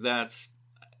think that's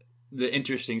the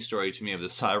interesting story to me of the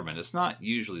Cybermen. It's not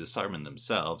usually the Cybermen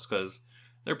themselves, because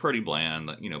they're pretty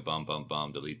bland, you know, bum, bum,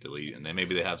 bum, delete, delete, and then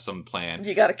maybe they have some plan.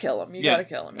 You gotta kill them. You gotta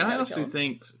kill them. And I also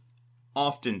think,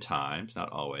 oftentimes,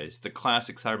 not always, the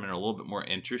classic Cybermen are a little bit more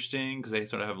interesting, because they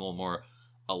sort of have a little more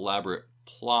elaborate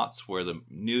plots, where the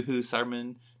New Who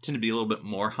Cybermen tend to be a little bit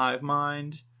more hive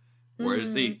mind.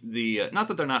 Whereas the not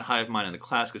that they're not hive mind in the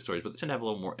classic stories, but they tend to have a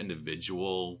little more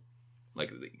individual,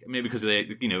 like, maybe because they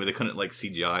couldn't, like,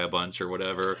 CGI a bunch or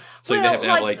whatever, so they have to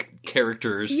have, like,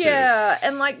 characters. Yeah,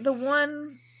 and, like, the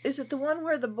one, is it the one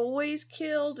where the boys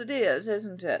killed? It is,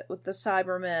 isn't it? With the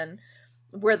Cybermen,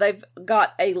 where they've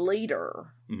got a leader,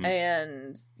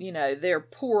 and, you know, they're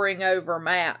poring over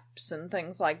maps and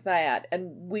things like that,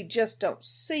 and we just don't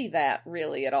see that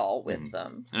really at all with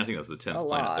them. And I think that was the 10th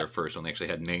planet, their first one. They actually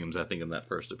had names, I think, in that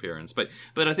first appearance. But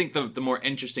I think the more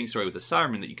interesting story with the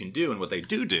Cybermen that you can do, and what they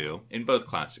do in both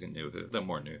Classic and New Who, the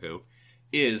more New Who,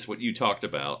 is what you talked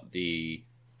about, the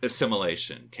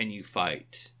assimilation. Can you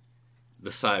fight the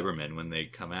Cybermen when they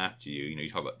come after you? You know, you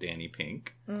talk about Danny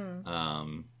Pink.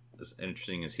 As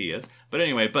interesting as he is, but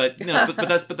anyway, but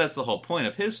that's the whole point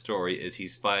of his story, is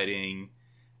he's fighting,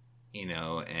 you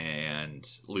know, and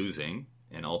losing,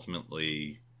 and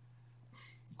ultimately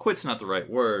quit's not the right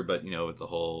word, but, you know, with the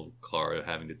whole Clara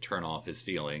having to turn off his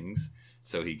feelings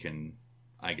so he can,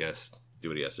 I guess, do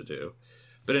what he has to do.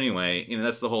 But anyway, you know,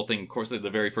 that's the whole thing. Of course, the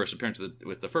very first appearance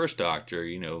with the first Doctor,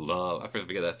 you know, love. I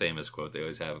forget that famous quote they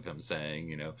always have of him saying,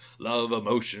 you know, love,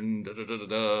 emotion, da da da da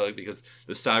da, because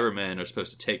the Cybermen are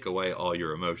supposed to take away all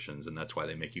your emotions, and that's why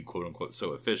they make you, quote unquote,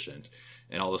 so efficient.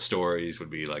 And all the stories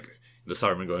would be like the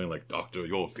Cybermen going like, Doctor,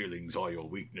 your feelings are your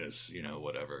weakness, you know,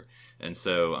 whatever. And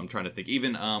so I'm trying to think,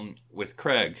 even with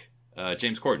Craig,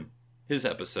 James Corden, his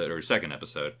episode, or second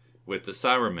episode, with the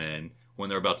Cybermen, when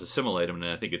they're about to assimilate him,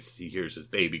 and I think he hears his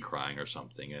baby crying or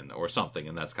something, and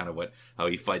that's kind of how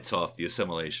he fights off the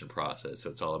assimilation process.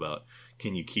 So it's all about,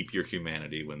 can you keep your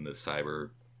humanity when the cyber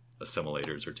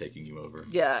assimilators are taking you over?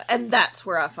 Yeah, and that's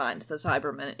where I find the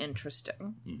Cybermen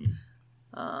interesting.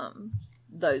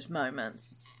 Those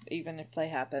moments, even if they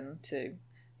happen to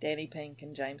Danny Pink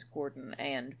and James Corden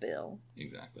and Bill.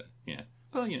 Exactly. Yeah.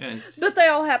 Well, you know, but they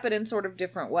all happen in sort of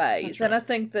different ways, that's right. And I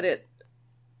think that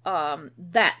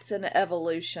that's an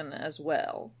evolution as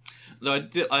well. Though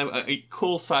a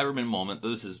cool Cyberman moment.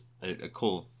 This is a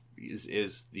cool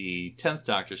is the 10th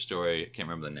Doctor story. I can't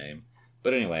remember the name,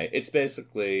 but anyway, it's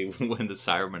basically when the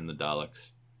Cybermen and the Daleks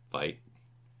fight,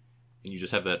 and you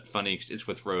just have that funny. It's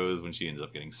with Rose when she ends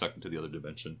up getting sucked into the other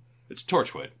dimension. It's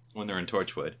Torchwood when they're in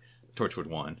Torchwood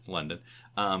 1, London,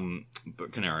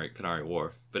 but Canary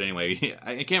Wharf. But anyway,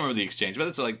 I can't remember the exchange, but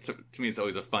it's like, to me, it's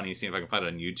always a funny scene. If I can find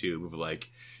it on YouTube, of like,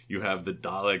 you have the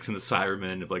Daleks and the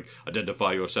Cybermen of like,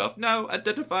 identify yourself. No,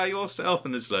 identify yourself.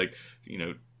 And it's like, you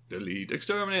know, delete,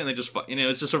 exterminate, and they just fight. You know,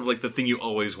 it's just sort of like the thing you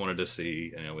always wanted to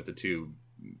see, you know, with the two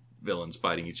villains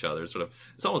fighting each other.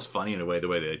 It's almost funny in a way, the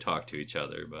way they talk to each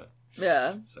other, but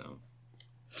yeah. So,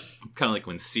 kind of like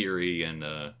when Siri and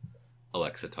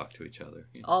Alexa talk to each other.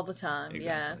 You know? All the time.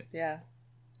 Exactly. Yeah.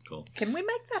 Cool. Can we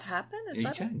make that happen?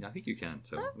 You can. I think you can.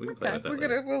 So we can okay. play with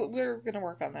that. We're gonna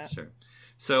work on that. Sure.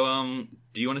 So,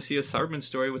 do you want to see a Cyberman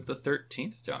story with the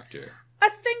 13th Doctor? I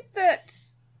think that.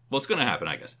 Well, it's going to happen,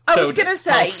 I guess. I was going to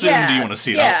say, how soon do you want to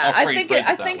see that? I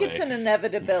think it's an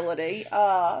inevitability.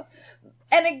 And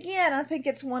again, I think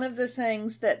it's one of the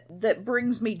things that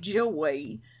brings me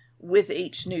joy with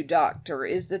each new Doctor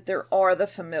is that there are the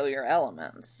familiar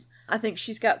elements. I think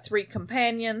she's got 3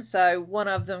 companions, so one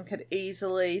of them could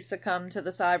easily succumb to the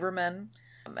Cybermen,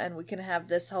 and we can have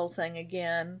this whole thing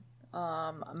again.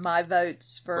 My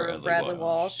vote's for Bradley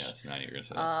Walsh. Yes, now you're going to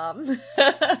say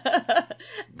that.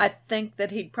 I think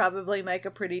that he'd probably make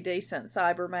a pretty decent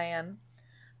Cyberman.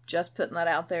 Just putting that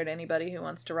out there to anybody who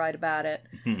wants to write about it.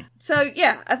 So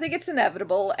yeah, I think it's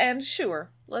inevitable, and sure,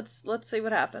 let's see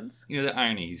what happens. You know, the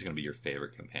irony, he's going to be your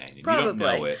favorite companion. Probably. You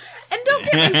don't know it. And don't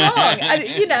get me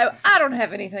wrong, I don't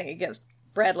have anything against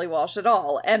Bradley Walsh at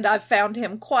all, and I've found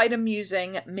him quite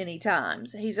amusing many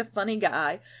times. He's a funny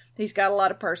guy. He's got a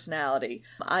lot of personality.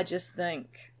 I just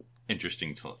think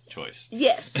interesting choice.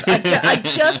 Yes, I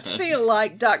just feel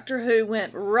like Doctor Who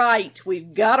went, right,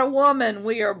 we've got a woman,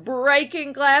 we are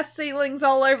breaking glass ceilings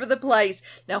all over the place.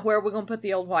 Now where are we going to put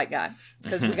the old white guy?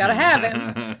 Because we got to have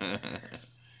him.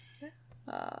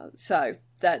 So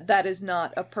that is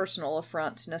not a personal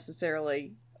affront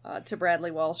necessarily to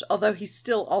Bradley Walsh, although he's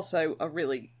still also a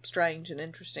really strange and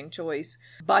interesting choice.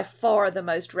 By far the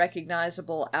most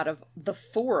recognizable out of the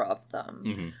four of them.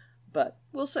 Mm-hmm. But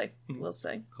we'll see. We'll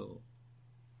see. Cool.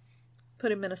 Put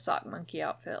him in a sock monkey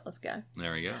outfit. Let's go.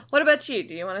 There we go. What about you?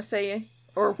 Do you want to see?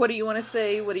 Or what do you want to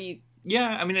see? What do you...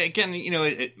 Yeah, I mean, again,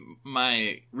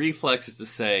 my reflex is to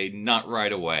say not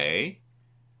right away.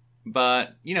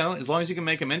 But, as long as you can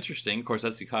make him interesting, of course,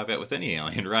 that's the caveat with any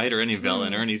alien, right? Or any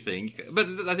villain or anything. But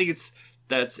I think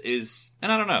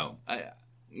and I don't know.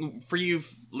 For you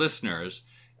listeners...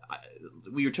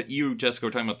 you, Jessica,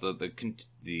 were talking about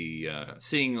the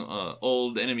seeing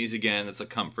old enemies again. That's a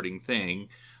comforting thing.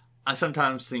 I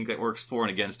sometimes think that works for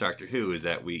and against Doctor Who is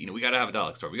that we got to have a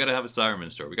Dalek story, we got to have a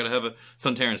Cyberman story, we got to have a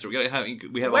Sontaran story,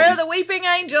 we have where are the Weeping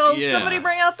Angels? Yeah. Somebody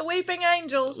bring out the Weeping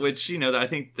Angels. Which I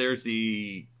think there's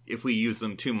if we use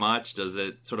them too much, does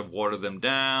it sort of water them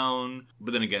down?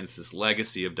 But then again, it's this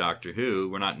legacy of Doctor Who.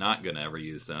 We're not going to ever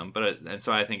use them, and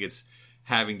so I think it's.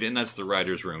 And that's the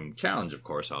writer's room challenge, of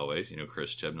course, always,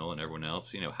 Chris Chibnall and everyone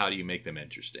else, how do you make them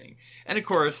interesting? And of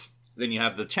course, then you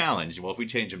have the challenge. Well, if we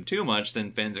change them too much,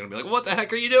 then fans are going to be like, what the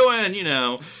heck are you doing?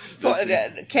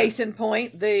 Case in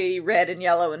point, the red and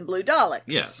yellow and blue Daleks.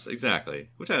 Yes, exactly.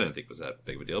 Which I didn't think was that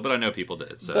big of a deal, but I know people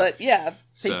did. So. But yeah,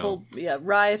 people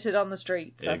rioted on the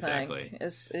streets, exactly. I think,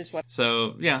 is what.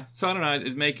 So, yeah. So I don't know.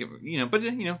 It make it, but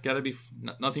got to be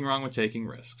nothing wrong with taking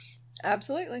risks.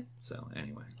 Absolutely. So,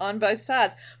 anyway. On both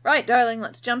sides. Right, darling,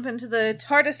 let's jump into the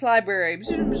TARDIS library.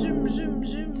 Zoom, zoom, zoom,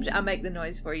 zoom. I'll make the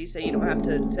noise for you so you don't have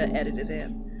to edit it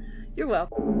in. You're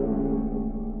welcome.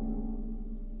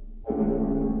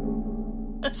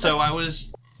 So, I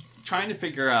was trying to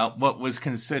figure out what was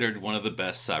considered one of the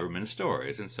best Cybermen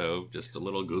stories. And so, just a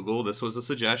little Google, this was a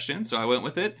suggestion, so I went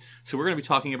with it. So, we're going to be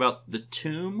talking about The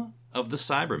Tomb of the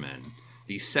Cybermen,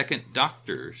 the second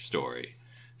Doctor story.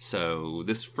 So,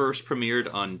 this first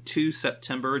premiered on 2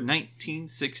 September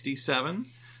 1967.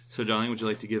 So, darling, would you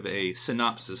like to give a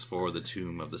synopsis for The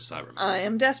Tomb of the Cybermen? I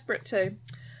am desperate to.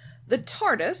 The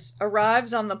TARDIS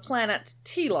arrives on the planet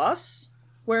Telos,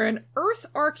 where an Earth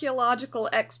archaeological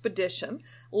expedition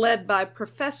led by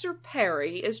Professor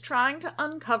Perry is trying to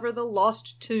uncover the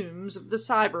lost tombs of the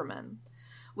Cybermen.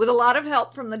 With a lot of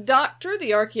help from the Doctor,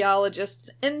 the archaeologists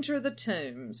enter the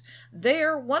tombs.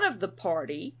 There, one of the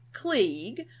party,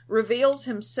 Klieg, reveals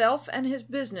himself and his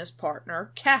business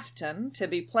partner, Kaftan, to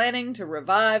be planning to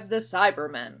revive the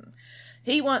Cybermen.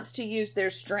 He wants to use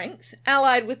their strength,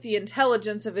 allied with the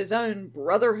intelligence of his own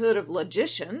Brotherhood of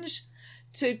Logicians,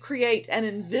 to create an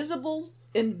invincible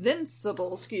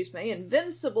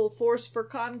force for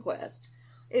conquest.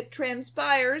 It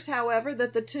transpires, however,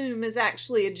 that the tomb is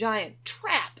actually a giant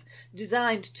trap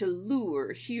designed to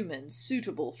lure humans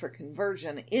suitable for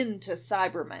conversion into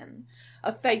Cybermen,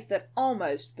 a fate that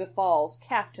almost befalls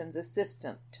Kaftan's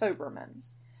assistant, Toberman.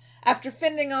 After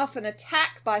fending off an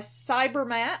attack by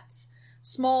cybermats,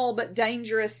 small but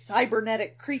dangerous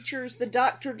cybernetic creatures, the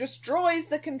Doctor destroys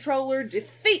the controller,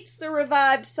 defeats the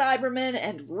revived Cybermen,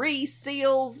 and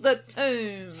reseals the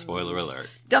tomb. Spoiler alert.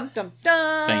 Dum dum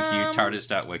dum. Thank you,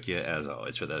 TARDIS.wiki, as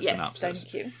always, for that synopsis. Yes,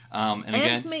 thank you. And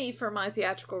again, me for my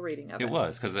theatrical reading of it. It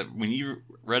was, because when you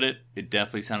read it, it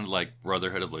definitely sounded like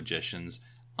Brotherhood of Logicians,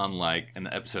 unlike in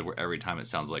the episode where every time it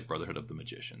sounds like Brotherhood of the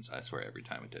Magicians. I swear every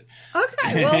time it did.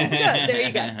 Okay, well, good. There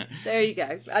you go. There you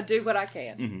go. I do what I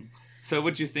can. Mm-hmm. So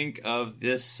what'd you think of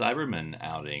this Cyberman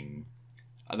outing?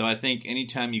 Although I think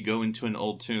anytime you go into an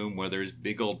old tomb where there's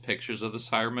big old pictures of the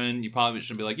Cybermen, you probably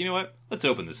should be like, you know what? Let's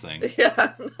open this thing.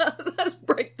 Yeah, let's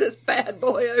break this bad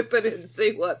boy open and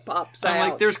see what pops out. I'm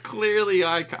like, there's clearly,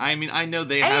 I mean, I know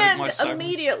they haven't watched Cybermen. And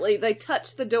immediately they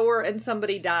touch the door and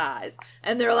somebody dies.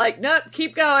 And they're like, nope,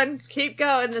 keep going,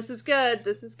 this is good,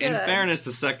 this is good. In fairness,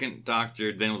 the second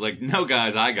Doctor then was like, no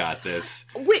guys, I got this.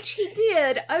 Which he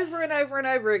did over and over and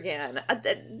over again.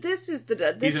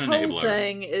 This whole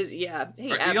thing is, yeah,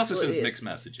 he also sends mixed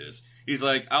messages. He's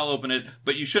like, I'll open it,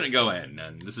 but you shouldn't go in,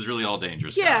 and this is really all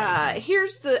dangerous. Yeah,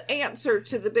 here's the answer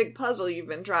to the big puzzle you've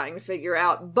been trying to figure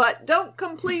out, but don't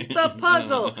complete the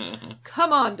puzzle.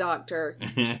 Come on, Doctor.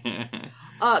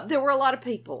 There were a lot of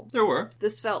people. There were.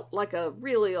 This felt like a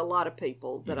lot of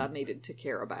people that I needed to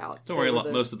care about. Don't worry,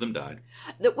 most of them died.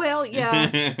 Well,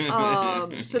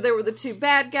 yeah. So there were the two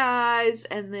bad guys,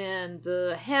 and then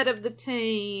the head of the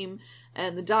team,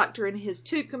 and the Doctor and his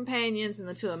 2 companions, and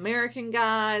the 2 American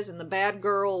guys, and the bad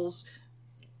girl's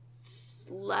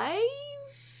slave?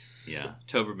 Yeah,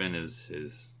 Toberman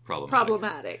is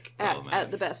problematic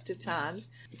at the best of times.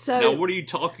 So now, what are you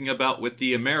talking about with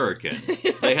the Americans?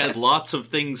 They had lots of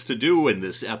things to do in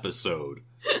this episode.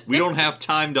 We don't have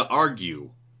time to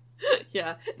argue.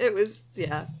 Yeah, it was,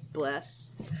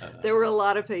 bless. There were a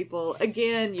lot of people.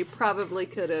 Again, you probably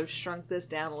could have shrunk this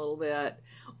down a little bit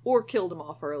or killed him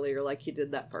off earlier like you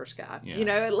did that first guy. Yeah. You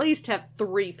know, at least have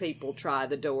 3 people try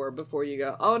the door before you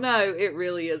go, oh no, it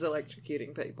really is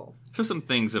electrocuting people. So some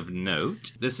things of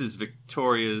note. This is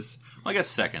Victoria's, well, I guess,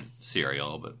 second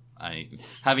serial, but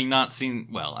having not seen,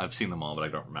 well, I've seen them all, but I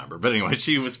don't remember. But anyway,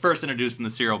 she was first introduced in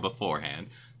the serial beforehand.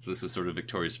 So this is sort of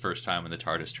Victoria's first time in the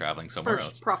TARDIS traveling somewhere else.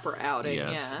 First proper outing,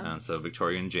 yes. Yeah. And so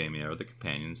Victoria and Jamie are the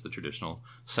companions, the traditional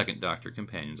second Doctor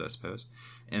companions, I suppose.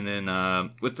 And then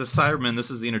with the Cybermen,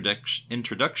 this is the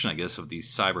introduction, I guess, of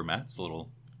these cybermats, little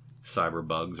cyber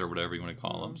bugs or whatever you want to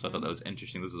call them. So I thought that was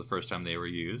interesting. This is the first time they were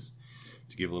used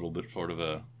to give a little bit sort of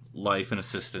a life and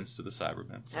assistance to the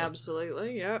Cybermen. So.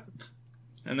 Absolutely, yep.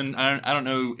 And then I don't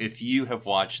know if you have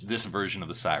watched this version of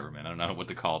the Cybermen. I don't know what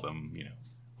to call them,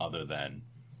 other than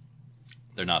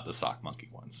they're not the sock monkey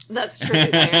ones. That's true.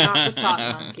 They're not the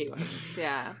sock monkey ones.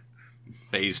 Yeah.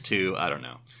 Phase 2, I don't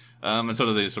know. And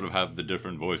they sort of have the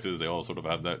different voices. They all sort of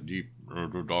have that deep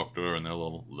Doctor, and their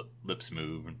little lips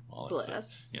move and all that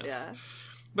Bless. stuff. Yes. Yeah.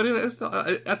 But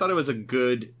I thought it was a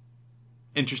good,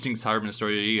 interesting Cyberman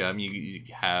story. You have you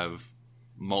have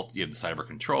the cyber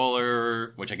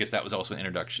controller, which I guess that was also an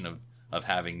introduction of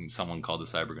having someone called the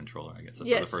cyber controller. I guess for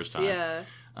the first time. Yeah.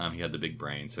 He had the big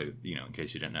brain, so in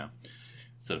case you didn't know,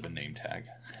 instead of a name tag.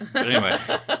 But anyway.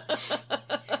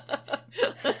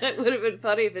 It would have been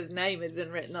funny if his name had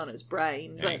been written on his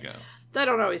brain. There you go. They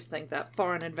don't always think that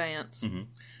far in advance. Mm-hmm.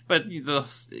 But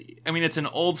it's an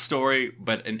old story,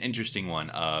 but an interesting one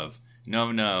of,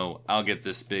 no, I'll get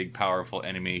this big, powerful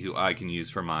enemy who I can use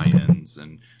for my ends,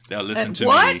 and they'll listen to me.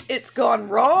 What? It's gone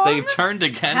wrong? They've turned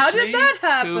against me? How did that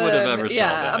happen? Who would have ever saw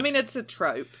that? I mean, it's a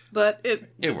trope, but it's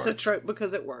a works. trope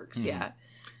because it works, yeah.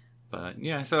 But,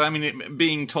 yeah, so,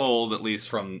 being told, at least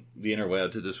from the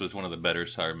interweb, that this was one of the better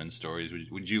Cybermen stories,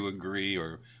 would you agree,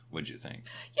 or what'd you think?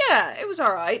 Yeah, it was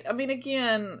all right.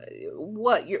 Again,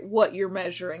 what you're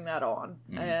measuring that on,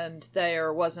 and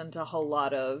there wasn't a whole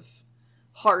lot of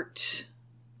heart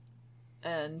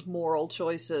and moral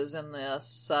choices in this,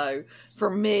 so for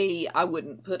me, I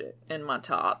wouldn't put it in my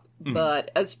top. But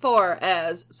as far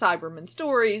as Cybermen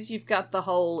stories, you've got the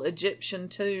whole Egyptian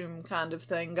tomb kind of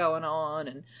thing going on,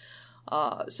 and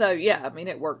so yeah,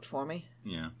 it worked for me.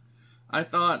 Yeah. I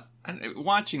thought,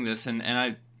 watching this, and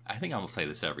I think I will say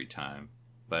this every time,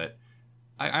 but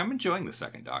I'm enjoying the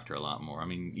second Doctor a lot more.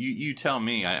 You tell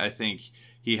me, I think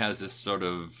he has this sort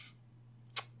of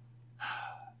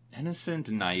innocent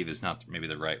and naive is not maybe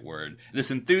the right word. This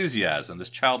enthusiasm, this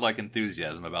childlike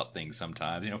enthusiasm about things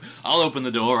sometimes. I'll open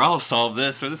the door, I'll solve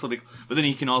this, or this will be... But then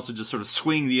he can also just sort of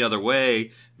swing the other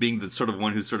way, being the sort of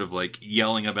one who's sort of like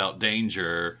yelling about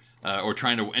danger, or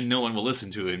trying to... And no one will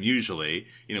listen to him, usually.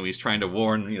 He's trying to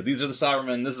warn, these are the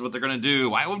Cybermen, this is what they're going to do,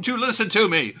 why won't you listen to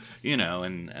me?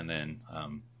 And then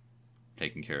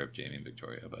taking care of Jamie and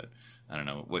Victoria. But I don't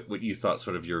know, what you thought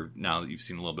sort of now that you've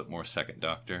seen a little bit more second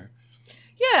Doctor...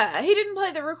 Yeah, he didn't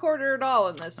play the recorder at all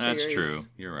in this series. That's true.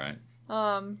 You're right.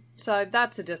 So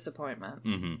that's a disappointment.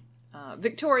 Mm-hmm.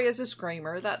 Victoria's a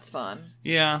screamer. That's fun.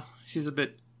 Yeah, she's a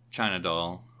bit China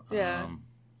doll. Yeah.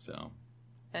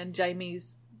 And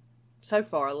Jamie's so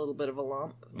far a little bit of a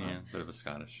lump. Yeah, a bit of a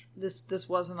Scottish. This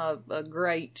wasn't a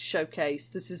great showcase.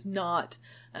 This is not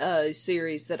a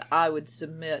series that I would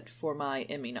submit for my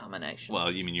Emmy nomination. Well,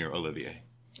 you mean your Olivier?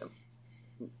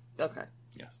 Okay.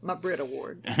 Yes. My Brit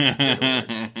Award.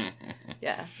 Yeah,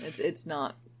 it's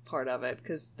not part of it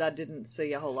because I didn't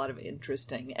see a whole lot of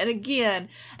interesting. And again,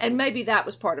 and maybe that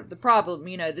was part of the problem.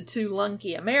 The 2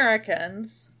 lunky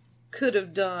Americans could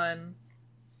have done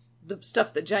the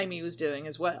stuff that Jamie was doing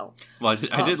as well. Well,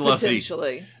 I did love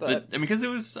potentially, but because it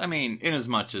was. In as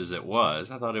much as it was,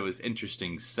 I thought it was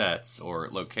interesting sets or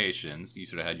locations. You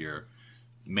sort of had your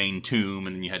main tomb,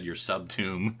 and then you had your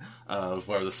sub-tomb of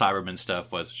where the Cybermen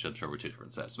stuff was, which I'm sure were 2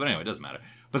 different sets. But anyway, it doesn't matter.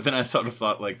 But then I sort of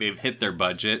thought, they've hit their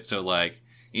budget, so,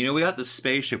 we got the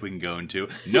spaceship we can go into.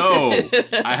 No!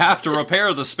 I have to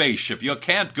repair the spaceship. You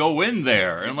can't go in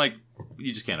there. And I'm like,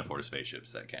 you just can't afford a spaceship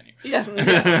set, can you? Yeah,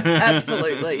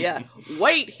 absolutely, yeah.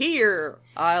 Wait here.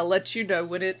 I'll let you know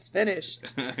when it's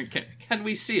finished. Can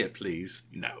we see it, please?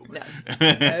 No. No.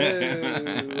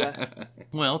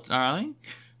 Well, darling...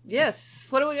 Yes.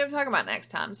 What are we going to talk about next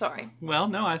time? Sorry. Well,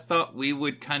 no, I thought we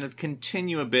would kind of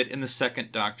continue a bit in the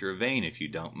Second Doctor vein, if you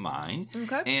don't mind.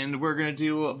 Okay. And we're going to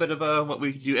do a bit of what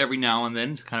we do every now and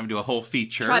then, to kind of do a whole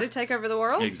feature. Try to take over the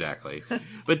world? Exactly.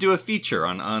 But do a feature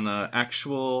on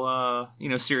actual,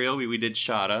 serial. We did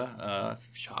Shada.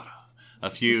 A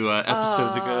few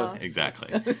episodes ago.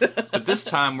 Exactly. But this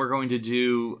time we're going to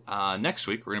do, next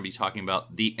week, we're going to be talking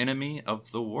about The Enemy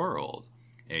of the World.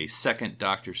 A Second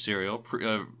Doctor serial,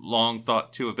 long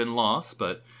thought to have been lost,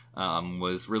 but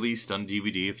was released on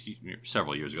DVD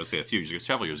several years ago.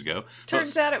 Several years ago.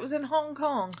 Turns out it was in Hong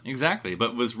Kong. Exactly,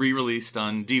 but was re-released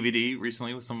on DVD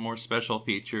recently with some more special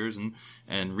features and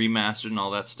remastered and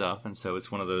all that stuff. And so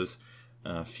it's one of those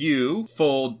few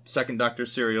full Second Doctor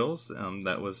serials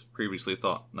that was previously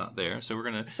thought not there. So we're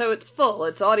gonna. So it's full.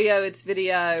 It's audio. It's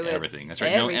video. Everything. That's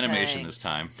right. Everything. No animation this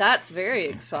time. That's very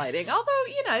exciting. Although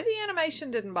the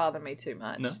animation didn't bother me too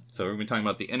much. No. So we're gonna be talking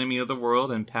about The Enemy of the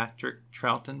World and Patrick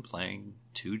Troughton playing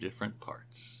two different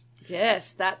parts.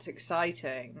 Yes, that's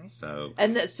exciting. So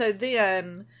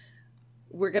then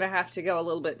we're going to have to go a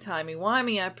little bit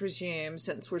timey-wimey, I presume,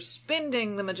 since we're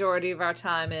spending the majority of our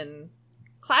time in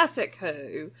Classic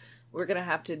Who. We're going to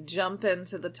have to jump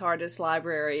into the TARDIS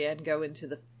library and go into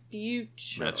the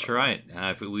future. That's right.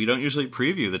 We don't usually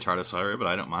preview the TARDIS library, but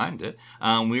I don't mind it.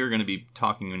 We are going to be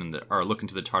talking look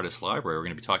into the TARDIS library. We're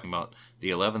going to be talking about the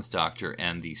 11th Doctor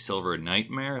and the Silver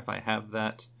Nightmare, if I have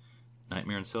that.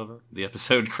 Nightmare in Silver? The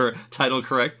episode title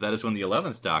correct? That is when the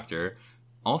 11th Doctor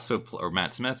or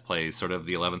Matt Smith plays sort of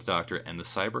the 11th Doctor and the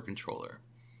Cyber Controller.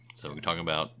 So we're talking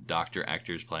about Doctor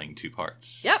actors playing two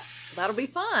parts. Yep, that'll be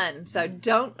fun. So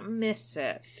don't miss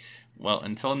it. Well,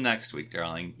 until next week,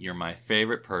 darling, you're my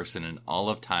favorite person in all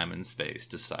of time and space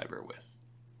to cyber with.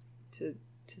 To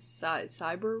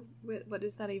cyber with? What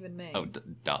does that even mean? Oh,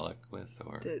 Dalek with?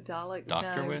 Or Dalek?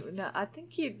 Doctor no, with? No, I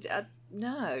think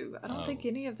no, I don't think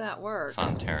any of that works.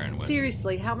 Sontaran with.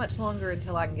 Seriously, how much longer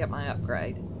until I can get my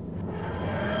upgrade?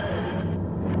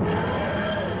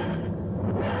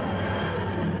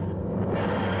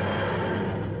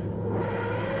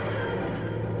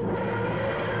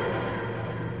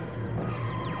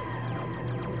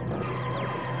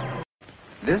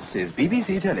 This is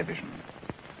BBC Television.